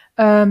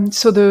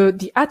 So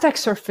the attack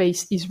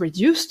surface is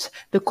reduced,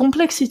 the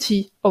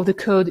complexity of the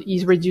code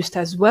is reduced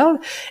as well,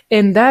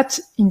 and that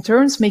in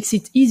turn makes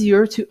it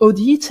easier to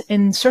audit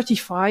and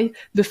certify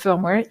the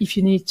firmware if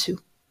you need to.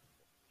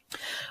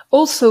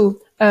 Also,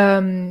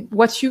 the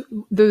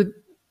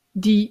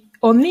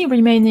only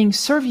remaining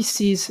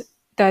services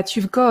that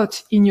you've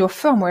got in your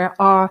firmware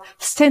are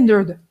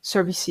standard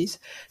services,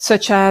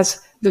 such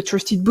as the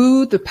trusted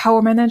boot, the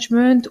power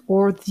management,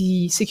 or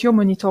the secure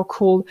monitor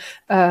call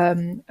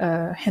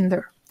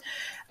handler.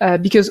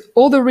 Because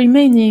all the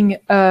remaining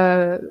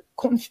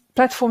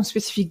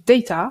platform-specific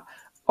data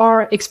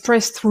are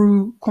expressed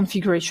through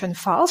configuration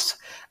files.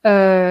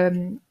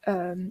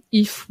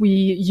 If we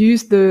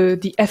use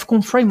the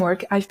FCON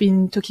framework I've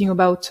been talking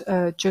about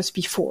just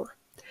before.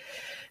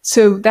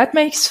 So that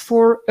makes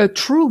for a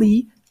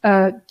truly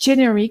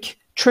generic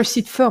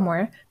trusted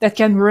firmware that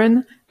can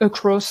run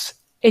across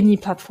any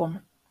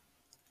platform.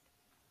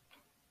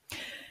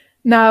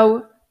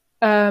 Now,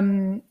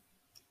 what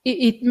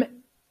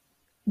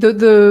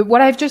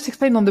I've just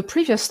explained on the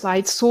previous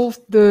slide solved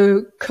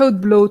the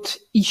code bloat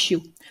issue.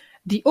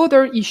 The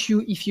other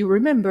issue, if you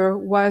remember,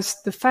 was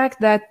the fact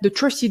that the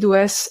trusted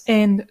OS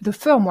and the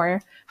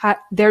firmware,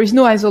 there is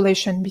no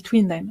isolation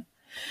between them.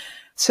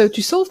 So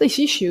to solve this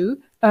issue,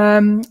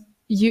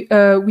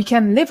 we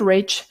can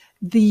leverage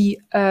the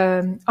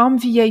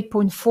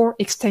ARMv8.4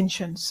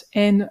 extensions,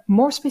 and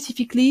more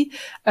specifically,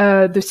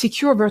 the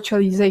secure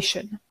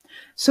virtualization.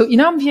 So in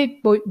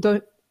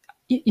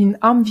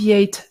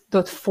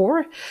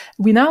ARMv8.4,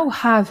 we now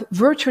have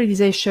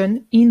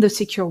virtualization in the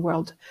secure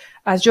world.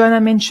 As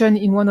Joanna mentioned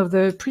in one of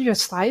the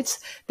previous slides,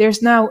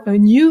 there's now a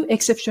new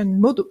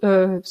exception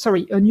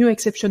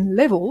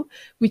level,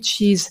 which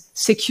is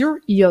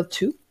secure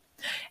EL2.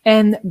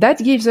 And that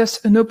gives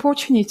us an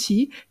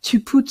opportunity to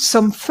put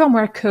some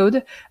firmware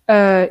code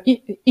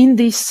in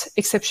this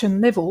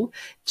exception level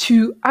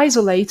to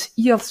isolate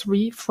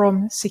EL3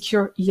 from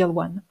secure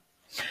EL1.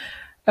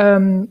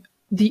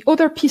 the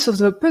other piece of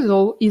the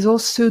puzzle is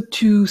also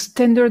to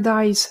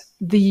standardize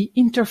the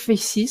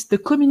interfaces, the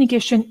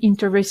communication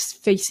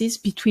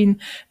interfaces between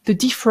the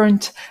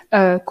different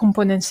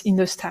components in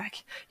the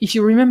stack. If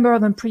you remember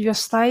on the previous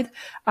slide,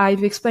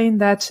 I've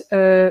explained that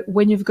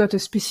when you've got a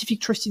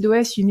specific trusted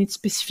OS, you need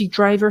specific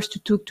drivers to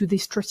talk to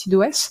this trusted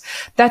OS.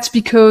 That's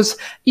because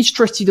each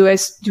trusted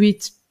OS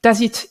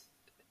does it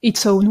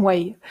its own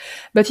way.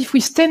 But if we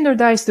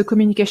standardize the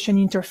communication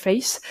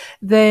interface,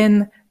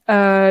 then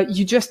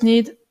you just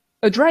need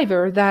a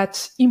driver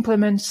that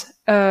implements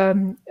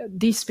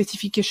this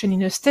specification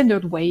in a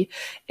standard way,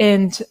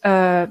 and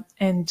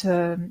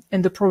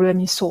the problem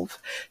is solved.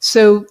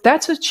 So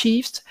that's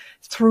achieved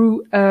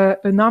through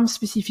an ARM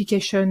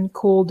specification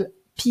called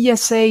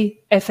PSA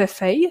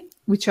FFA,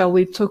 which I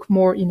will talk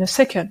more in a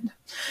second.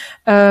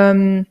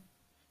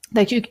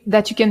 That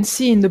you can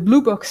see in the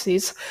blue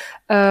boxes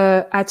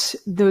at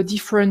the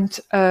different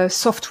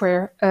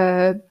software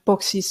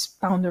boxes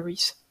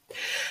boundaries.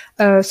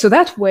 So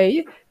that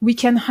way we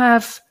can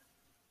have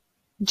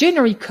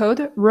generic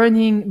code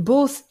running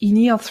both in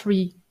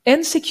EL3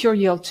 and secure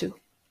EL2.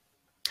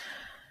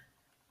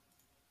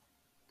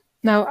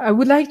 Now, I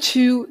would like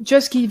to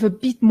just give a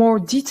bit more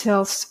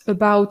details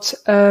about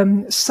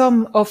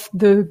some of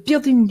the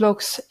building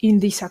blocks in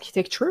this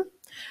architecture.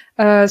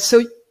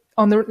 So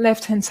on the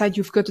left-hand side,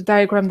 you've got a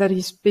diagram that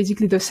is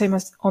basically the same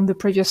as on the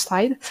previous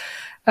slide.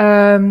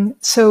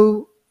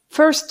 So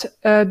first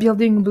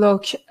building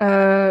block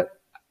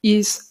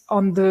is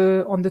on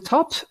the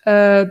top,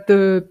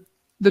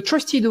 the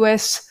trusted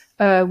OS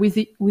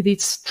with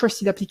its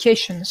trusted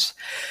applications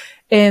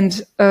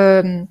and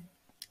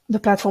the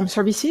platform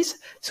services.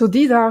 So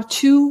these are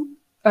two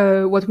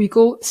what we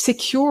call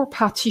secure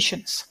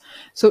partitions.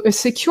 So a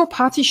secure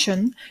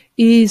partition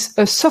is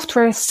a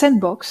software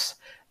sandbox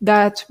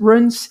that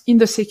runs in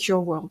the secure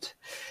world.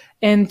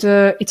 And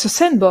it's a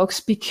sandbox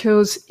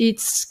because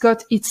it's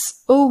got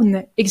its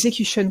own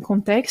execution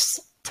context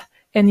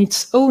and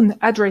its own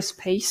address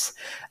space,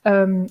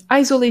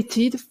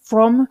 isolated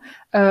from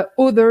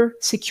other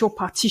secure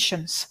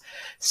partitions.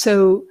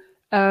 So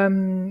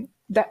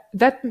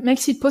that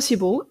makes it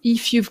possible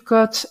if you've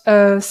got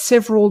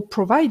several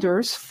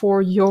providers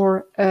for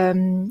your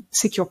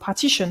secure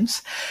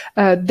partitions.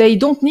 They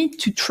don't need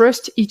to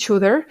trust each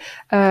other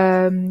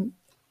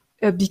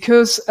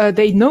because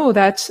they know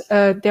that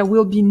there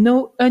will be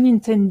no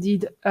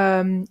unintended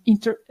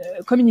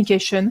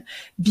communication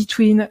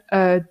between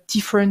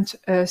different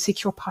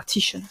secure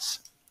partitions.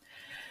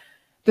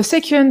 The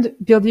second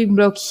building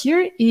block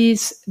here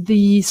is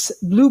this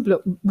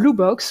blue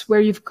box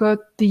where you've got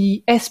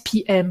the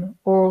SPM,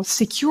 or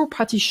Secure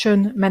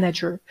Partition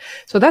Manager.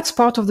 So that's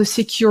part of the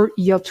secure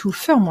EL2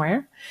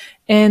 firmware,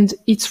 and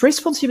its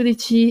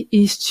responsibility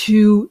is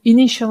to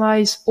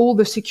initialize all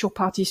the secure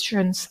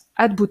partitions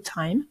at boot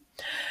time,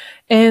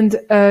 and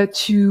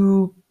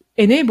to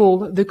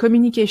enable the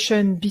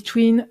communication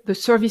between the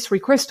service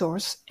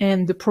requesters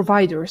and the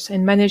providers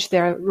and manage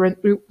their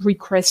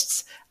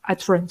requests at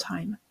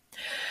runtime.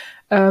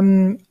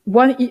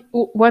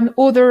 One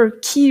other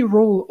key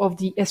role of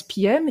the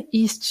SPM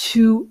is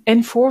to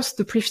enforce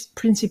the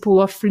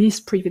principle of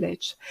least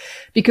privilege.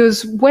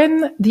 Because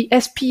when the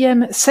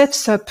SPM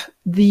sets up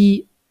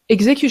the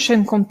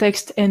execution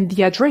context and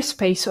the address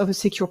space of a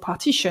secure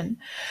partition,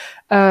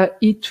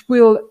 it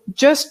will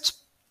just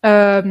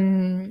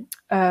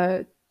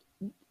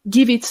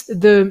give it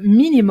the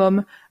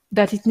minimum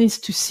that it needs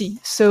to see.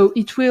 So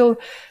it will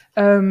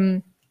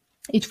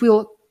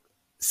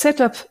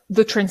set up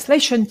the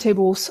translation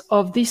tables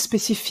of this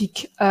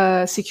specific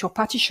secure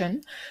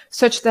partition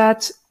such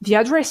that the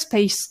address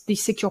space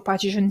this secure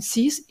partition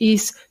sees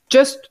is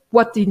just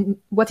what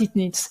it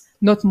needs,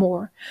 not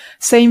more.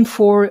 Same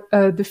for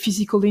the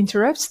physical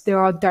interrupts. They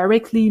are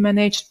directly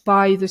managed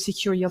by the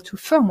secure EL2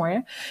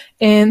 firmware,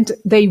 and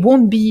they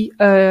won't be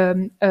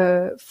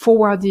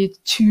forwarded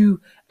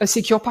to a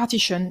secure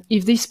partition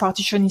if this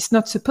partition is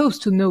not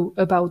supposed to know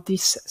about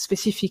this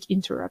specific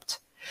interrupt.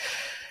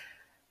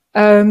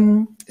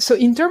 So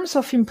in terms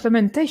of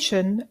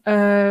implementation,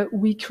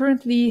 we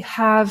currently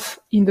have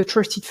in the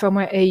Trusted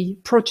Firmware A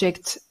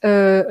project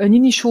an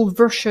initial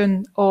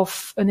version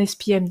of an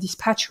SPM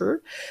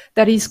dispatcher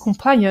that is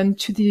compliant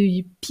to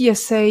the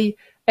PSA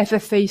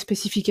FFA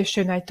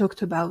specification I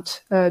talked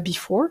about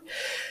before.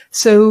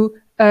 So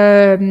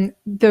the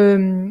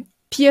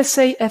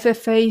PSA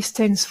FFA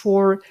stands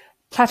for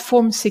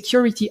Platform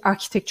Security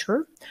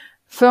Architecture,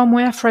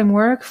 Firmware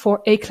Framework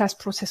for A-class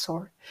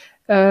processor.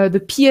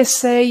 The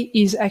PSA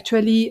is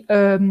actually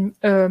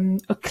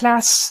a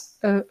class,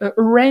 a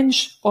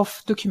range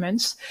of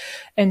documents,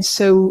 and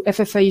so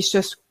FFA is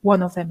just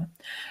one of them.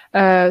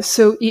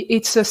 So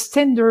it's a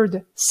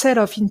standard set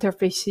of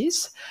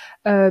interfaces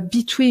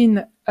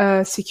between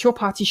secure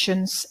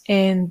partitions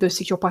and the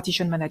secure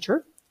partition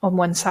manager on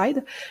one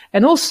side,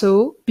 and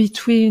also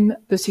between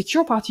the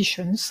secure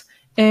partitions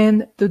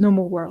and the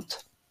normal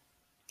world.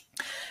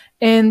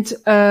 And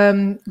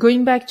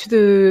going back to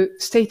the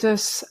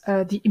status,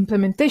 the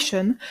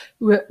implementation,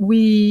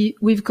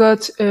 we've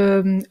got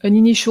an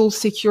initial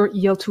secure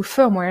EL2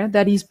 firmware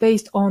that is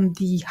based on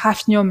the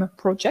Hafnium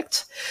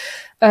project,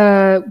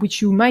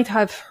 which you might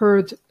have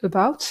heard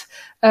about.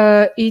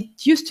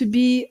 It used to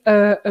be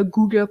a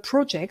Google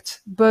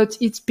project, but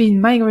it's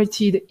been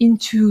migrated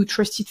into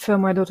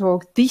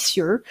trustedfirmware.org this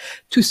year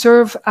to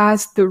serve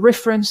as the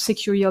reference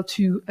secure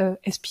EL2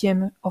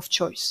 SPM of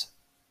choice.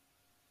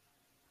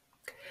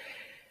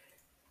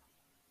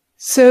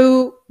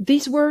 So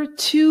these were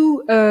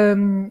two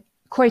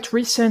quite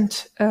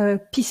recent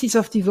pieces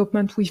of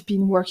development we've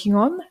been working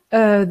on.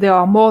 There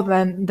are more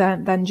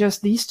than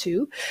just these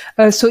two.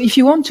 So if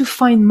you want to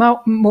find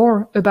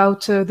more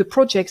about the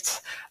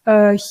projects,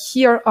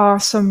 here are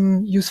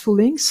some useful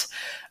links.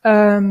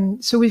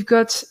 So we've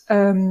got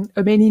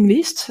a mailing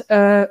list,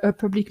 a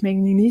public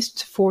mailing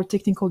list for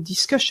technical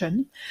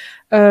discussion.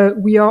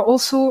 We are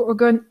also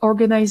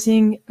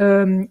organizing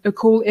a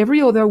call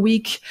every other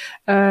week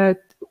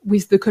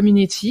with the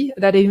community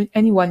that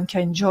anyone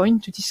can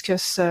join to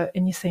discuss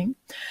anything.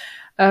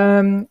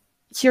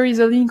 Here is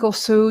a link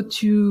also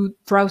to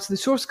browse the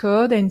source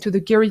code and to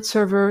the Gerrit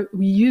server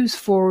we use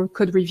for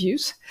code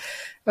reviews.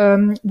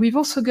 We've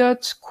also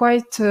got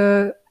quite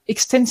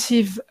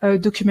extensive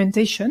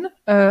documentation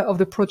of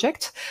the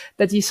project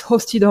that is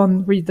hosted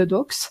on Read the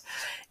Docs.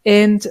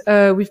 And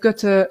we've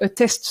got a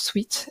test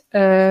suite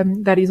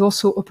that is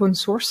also open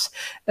source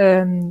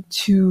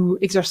to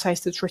exercise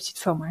the trusted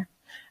firmware.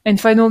 And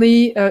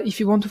finally, if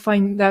you want to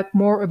find out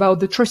more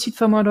about the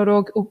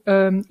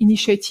trustedfirmware.org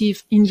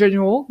initiative in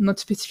general, not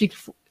specifically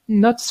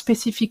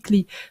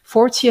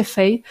for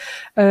TFA,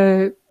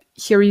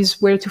 here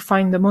is where to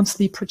find the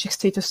monthly project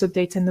status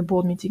update and the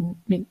board meeting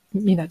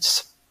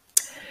minutes.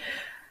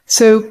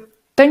 So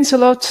thanks a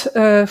lot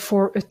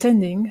for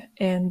attending,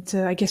 and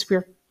I guess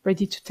we're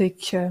ready to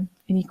take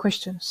any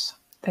questions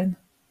then.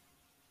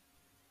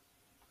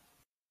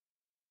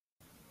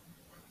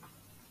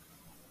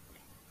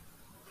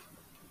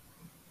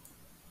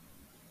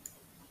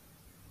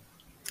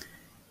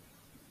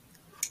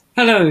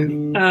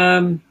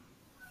 Hello.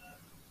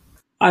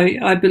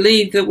 I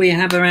believe that we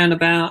have around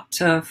about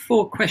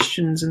 4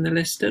 questions in the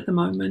list at the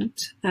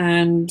moment,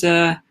 and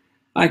I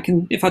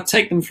can, if I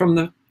take them from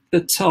the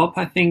top,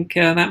 I think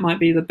that might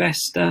be the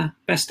best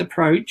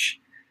approach.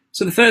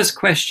 So the first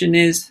question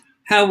is,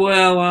 how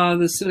well are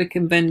the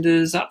silicon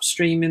vendors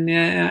upstream in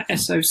their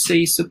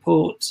SoC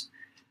support?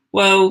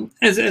 Well,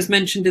 as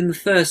mentioned in the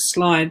first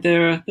slide,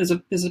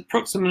 there's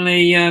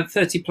approximately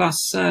 30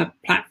 plus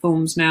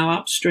platforms now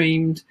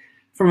upstreamed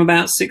from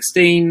about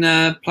 16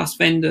 plus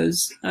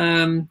vendors.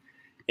 When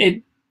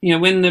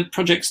the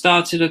project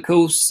started, of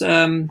course,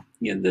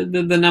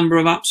 the number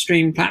of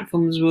upstream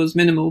platforms was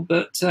minimal,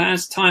 but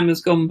as time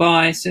has gone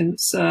by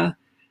since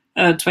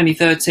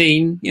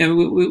 2013,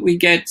 we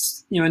get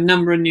a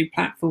number of new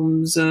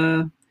platforms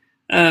for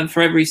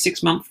every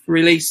 6-month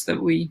release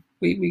that we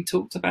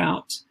talked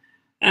about.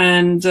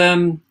 And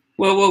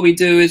well, what we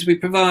do is we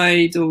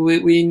provide, or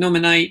we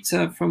nominate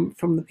from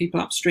the people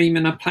upstream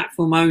and a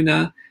platform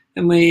owner,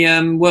 and we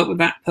work with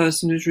that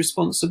person who's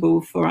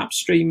responsible for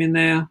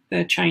upstreaming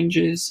their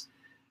changes.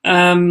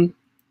 A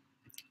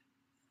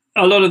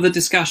lot of the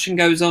discussion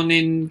goes on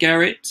in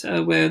Gerrit,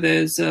 where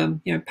there's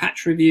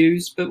patch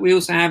reviews, but we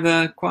also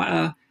have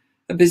quite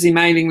a busy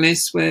mailing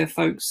list where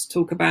folks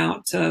talk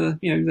about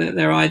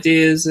their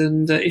ideas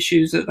and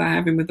issues that they're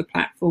having with the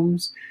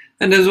platforms.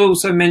 And as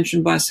also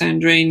mentioned by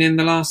Sandrine in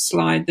the last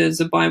slide, there's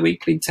a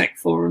bi-weekly tech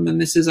forum,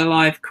 and this is a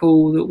live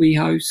call that we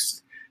host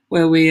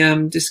where we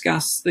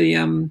discuss the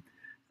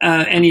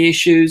any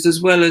issues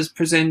as well as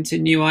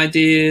presenting new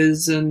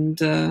ideas and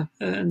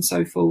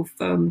so forth,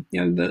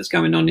 that's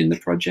going on in the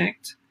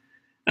project.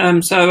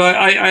 So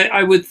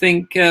I would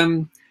think,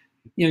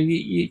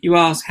 you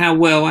ask how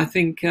well. I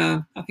think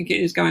it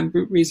is going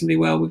reasonably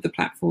well with the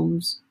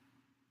platforms.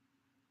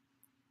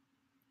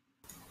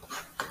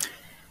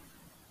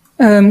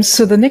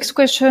 So the next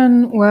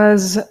question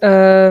was,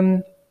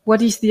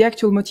 what is the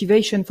actual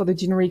motivation for the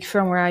generic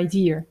firmware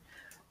idea?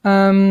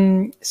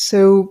 The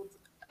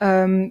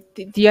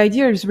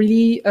idea is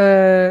really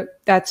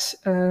that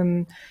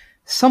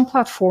some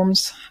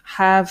platforms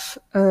have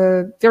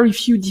very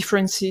few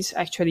differences,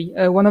 actually.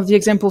 One of the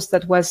examples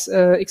that was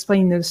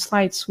explained in the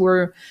slides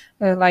were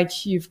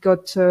like you've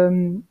got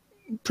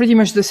pretty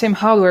much the same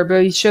hardware,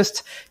 but it's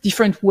just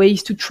different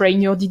ways to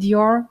train your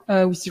DDR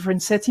with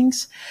different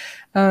settings.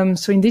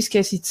 So in this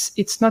case,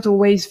 it's not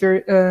always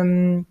very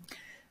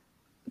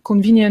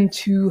convenient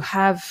to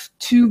have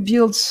 2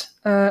 builds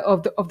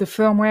of the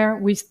firmware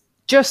with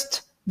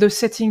just the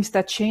settings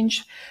that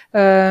change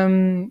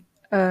that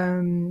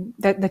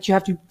you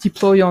have to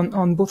deploy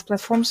on both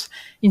platforms.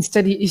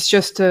 Instead, it's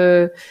just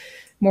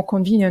more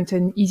convenient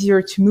and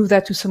easier to move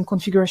that to some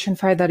configuration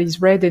file that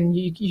is read, and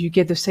you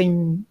get the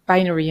same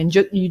binary, and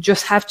you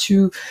just have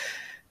to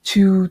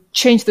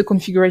change the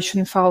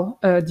configuration file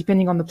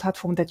depending on the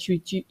platform that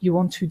you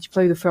want to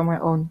deploy the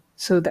firmware on.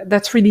 So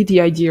that's really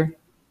the idea.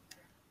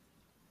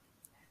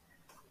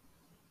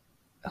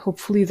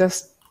 hopefully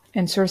that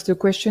answers the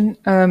question.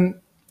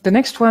 The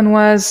next one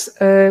was,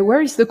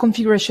 where is the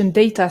configuration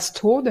data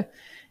stored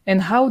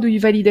and how do you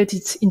validate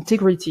its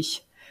integrity?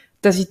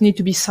 Does it need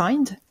to be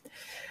signed?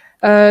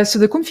 So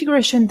the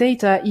configuration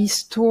data is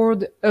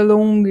stored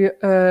along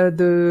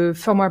the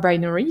firmware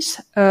binaries,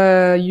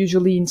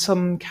 usually in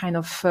some kind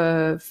of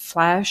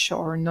flash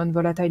or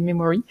non-volatile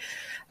memory,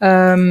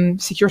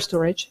 secure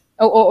storage,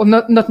 or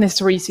not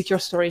necessarily secure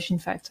storage, in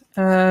fact.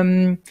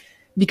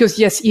 Because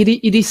yes,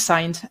 it is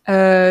signed.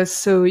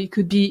 So it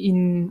could be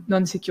in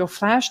non-secure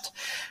flashed.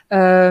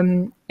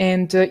 And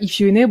if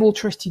you enable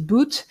trusted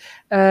boot,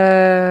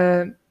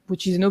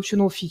 which is an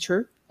optional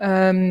feature,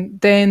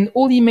 then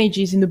all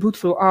images in the boot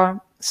flow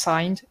are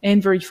signed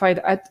and verified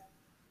at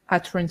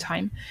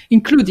runtime,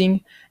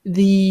 including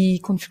the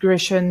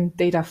configuration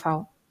data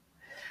file.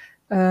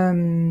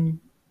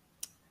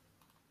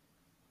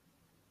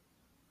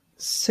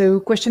 So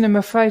question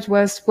number 5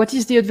 was, what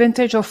is the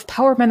advantage of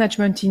power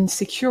management in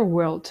secure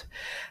world?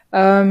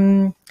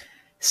 So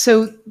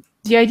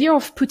the idea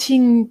of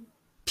putting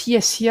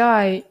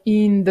PSCI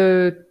in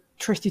the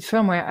trusted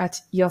firmware at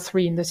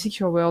EL3 in the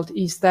secure world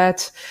is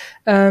that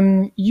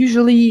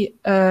usually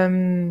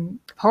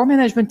power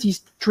management is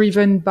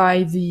driven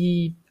by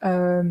the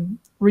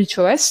rich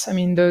OS, I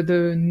mean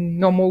the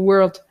normal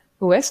world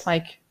OS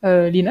like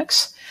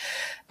Linux.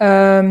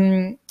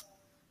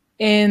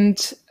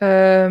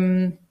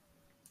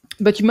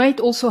 But you might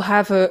also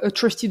have a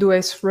trusted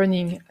OS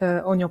running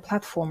on your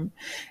platform.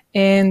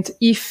 And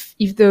if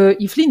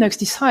Linux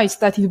decides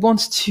that it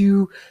wants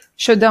to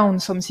shut down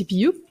some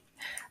CPU,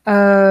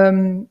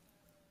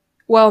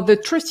 well, the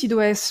trusted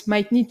OS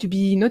might need to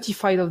be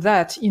notified of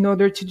that in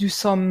order to do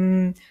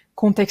some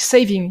context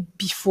saving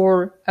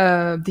before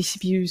the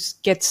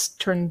CPUs gets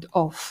turned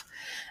off.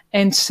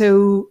 And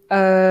so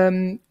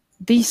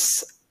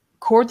this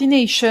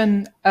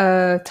coordination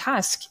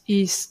task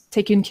is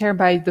taken care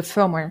by the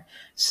firmware.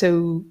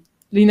 So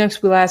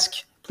Linux will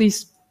ask,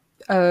 please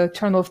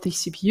turn off the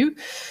CPU.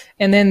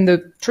 And then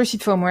the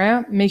trusted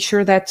firmware makes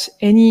sure that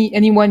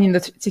anyone in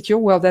the secure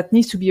world that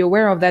needs to be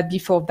aware of that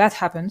before that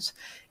happens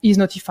is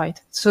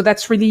notified. So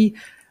that's really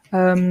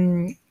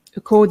a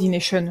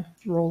coordination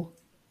role.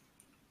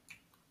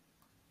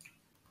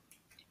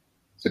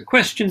 So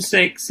question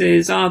 6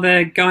 is, are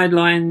there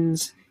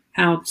guidelines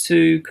how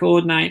to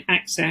coordinate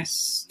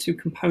access to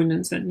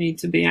components that need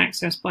to be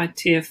accessed by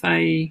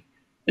TFA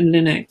and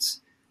Linux?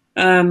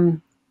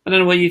 I don't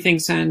know what you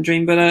think,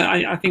 Sandrine, but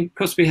I think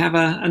because we have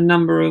a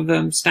number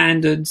of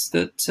standards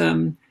that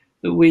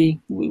we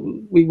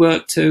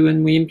work to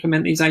and we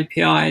implement these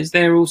APIs,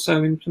 they're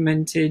also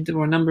implemented,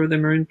 or a number of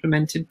them are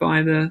implemented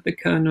by the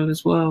kernel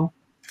as well.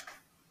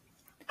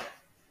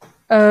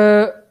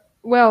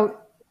 Well,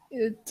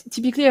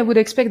 typically I would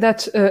expect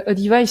that a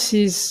device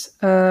is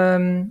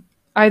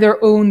either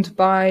owned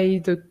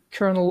by the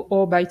kernel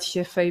or by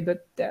TFA,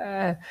 but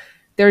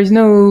there is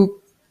no,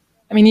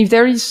 I mean,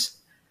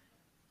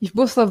 if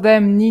both of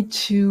them need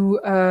to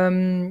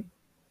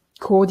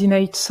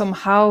coordinate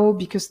somehow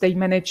because they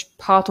manage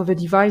part of a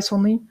device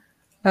only,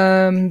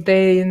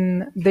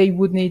 then they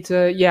would need,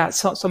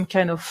 some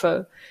kind of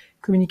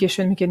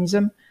communication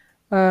mechanism.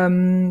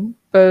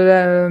 But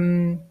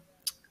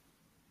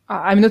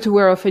I'm not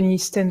aware of any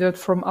standard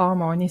from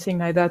ARM or anything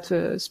like that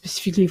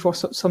specifically for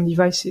some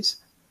devices.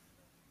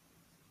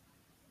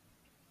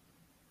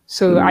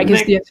 So I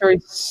guess the answer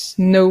is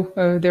no.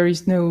 There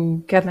is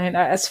no guideline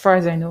as far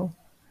as I know.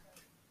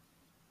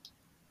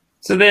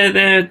 So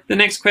the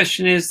next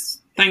question is,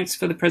 thanks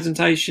for the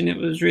presentation. It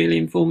was really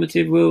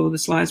informative. Will the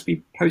slides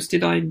be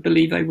posted? I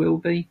believe they will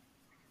be.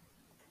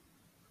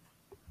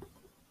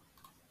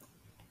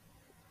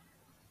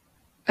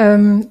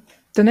 The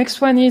next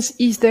one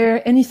is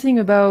there anything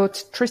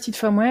about trusted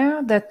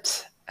firmware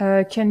that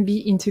can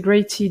be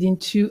integrated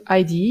into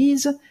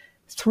IDEs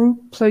through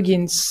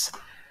plugins?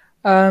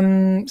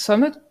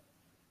 So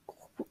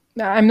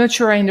I'm not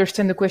sure I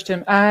understand the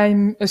question.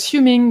 I'm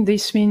assuming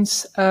this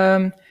means,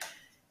 can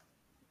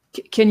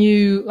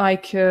you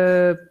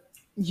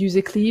use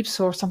Eclipse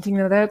or something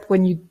like that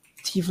when you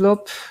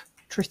develop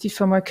trusted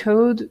firmware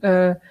code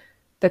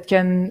that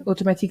can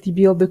automatically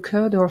build the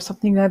code or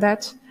something like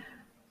that?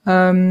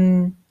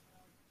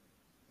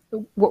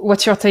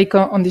 What's your take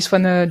on this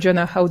one,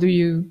 Joanna? How do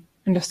you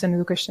understand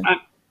the question?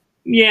 I'm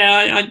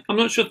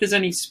not sure if there's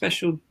any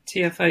special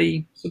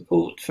TFA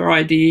support for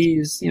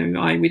IDEs.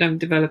 We don't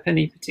develop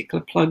any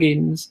particular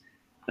plugins,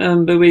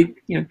 but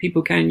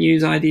people can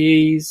use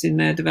IDEs in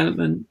their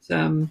development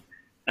of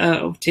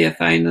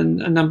TFA,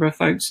 and a number of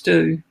folks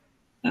do.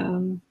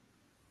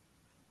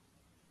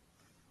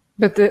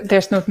 But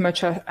there's not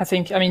much, I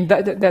think. I mean,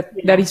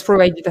 that is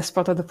provided as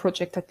part of the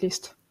project, at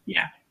least.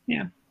 Yeah.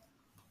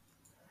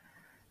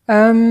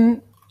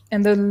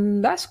 And the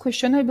last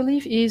question, I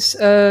believe, is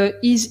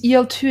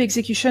EL2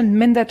 execution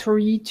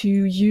mandatory to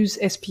use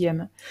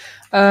SPM?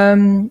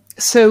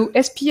 So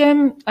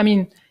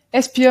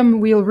SPM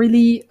will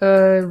really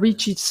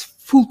reach its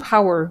full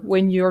power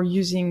when you're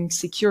using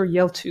secure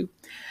EL2.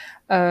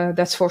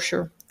 That's for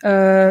sure.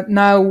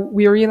 Now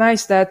we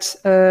realize that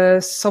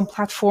some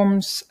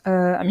platforms,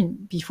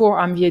 before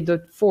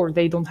ARMv8.4,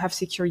 they don't have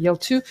secure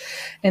YL2,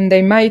 and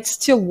they might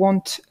still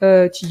want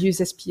to use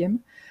SPM.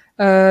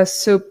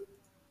 So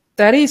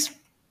that is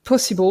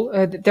possible.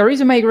 There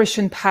is a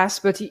migration path,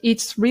 but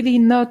it's really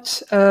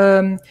not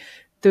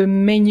the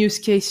main use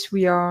case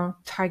we are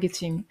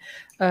targeting.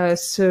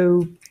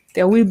 So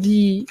there will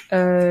be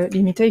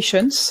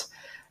limitations,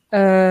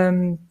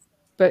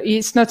 but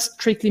it's not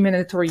strictly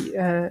mandatory.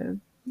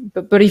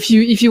 But if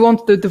you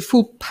want the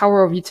full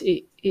power of it,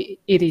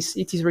 it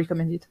is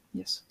recommended.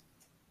 Yes.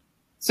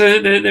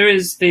 So there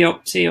is the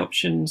Opti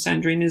option,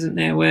 Sandrine, isn't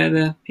there, where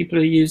the people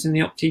are using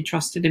the Opti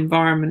trusted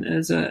environment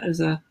as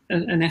an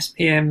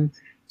SPM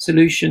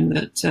solution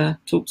that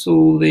talks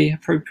all the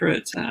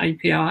appropriate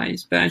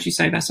APIs. But as you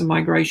say, that's a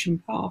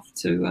migration path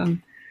to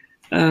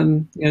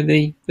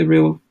the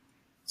real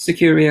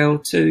secure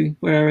EL2,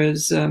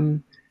 whereas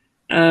the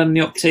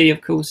Opti,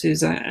 of course,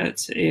 is at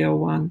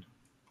EL1.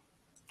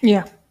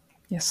 Yeah.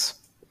 Yes.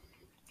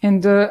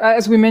 And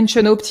as we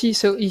mentioned, Opti,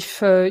 so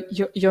if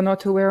you're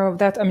not aware of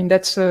that, I mean,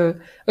 that's a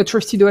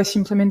trusted OS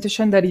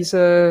implementation that is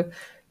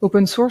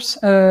open source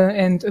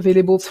and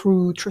available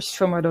through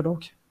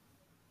trustedfirmware.org.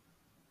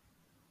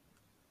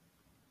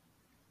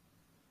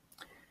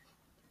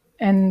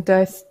 And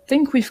I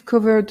think we've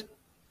covered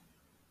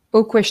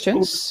all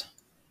questions.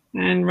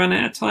 And run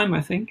out of time,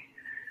 I think.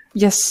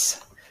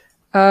 Yes.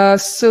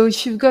 So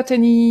if you've got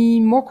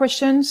any more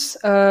questions,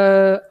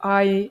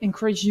 I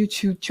encourage you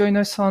to join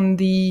us on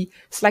the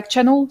Slack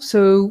channel.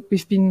 So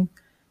we've been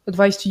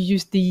advised to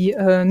use the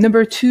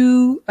number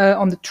 2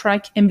 on the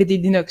track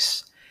embedded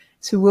Linux.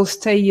 So we'll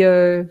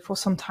stay for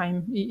some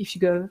time if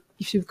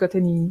you've got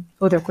any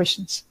other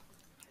questions.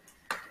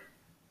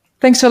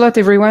 Thanks a lot,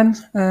 everyone,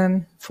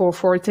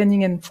 for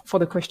attending and for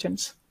the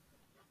questions.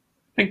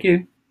 Thank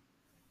you.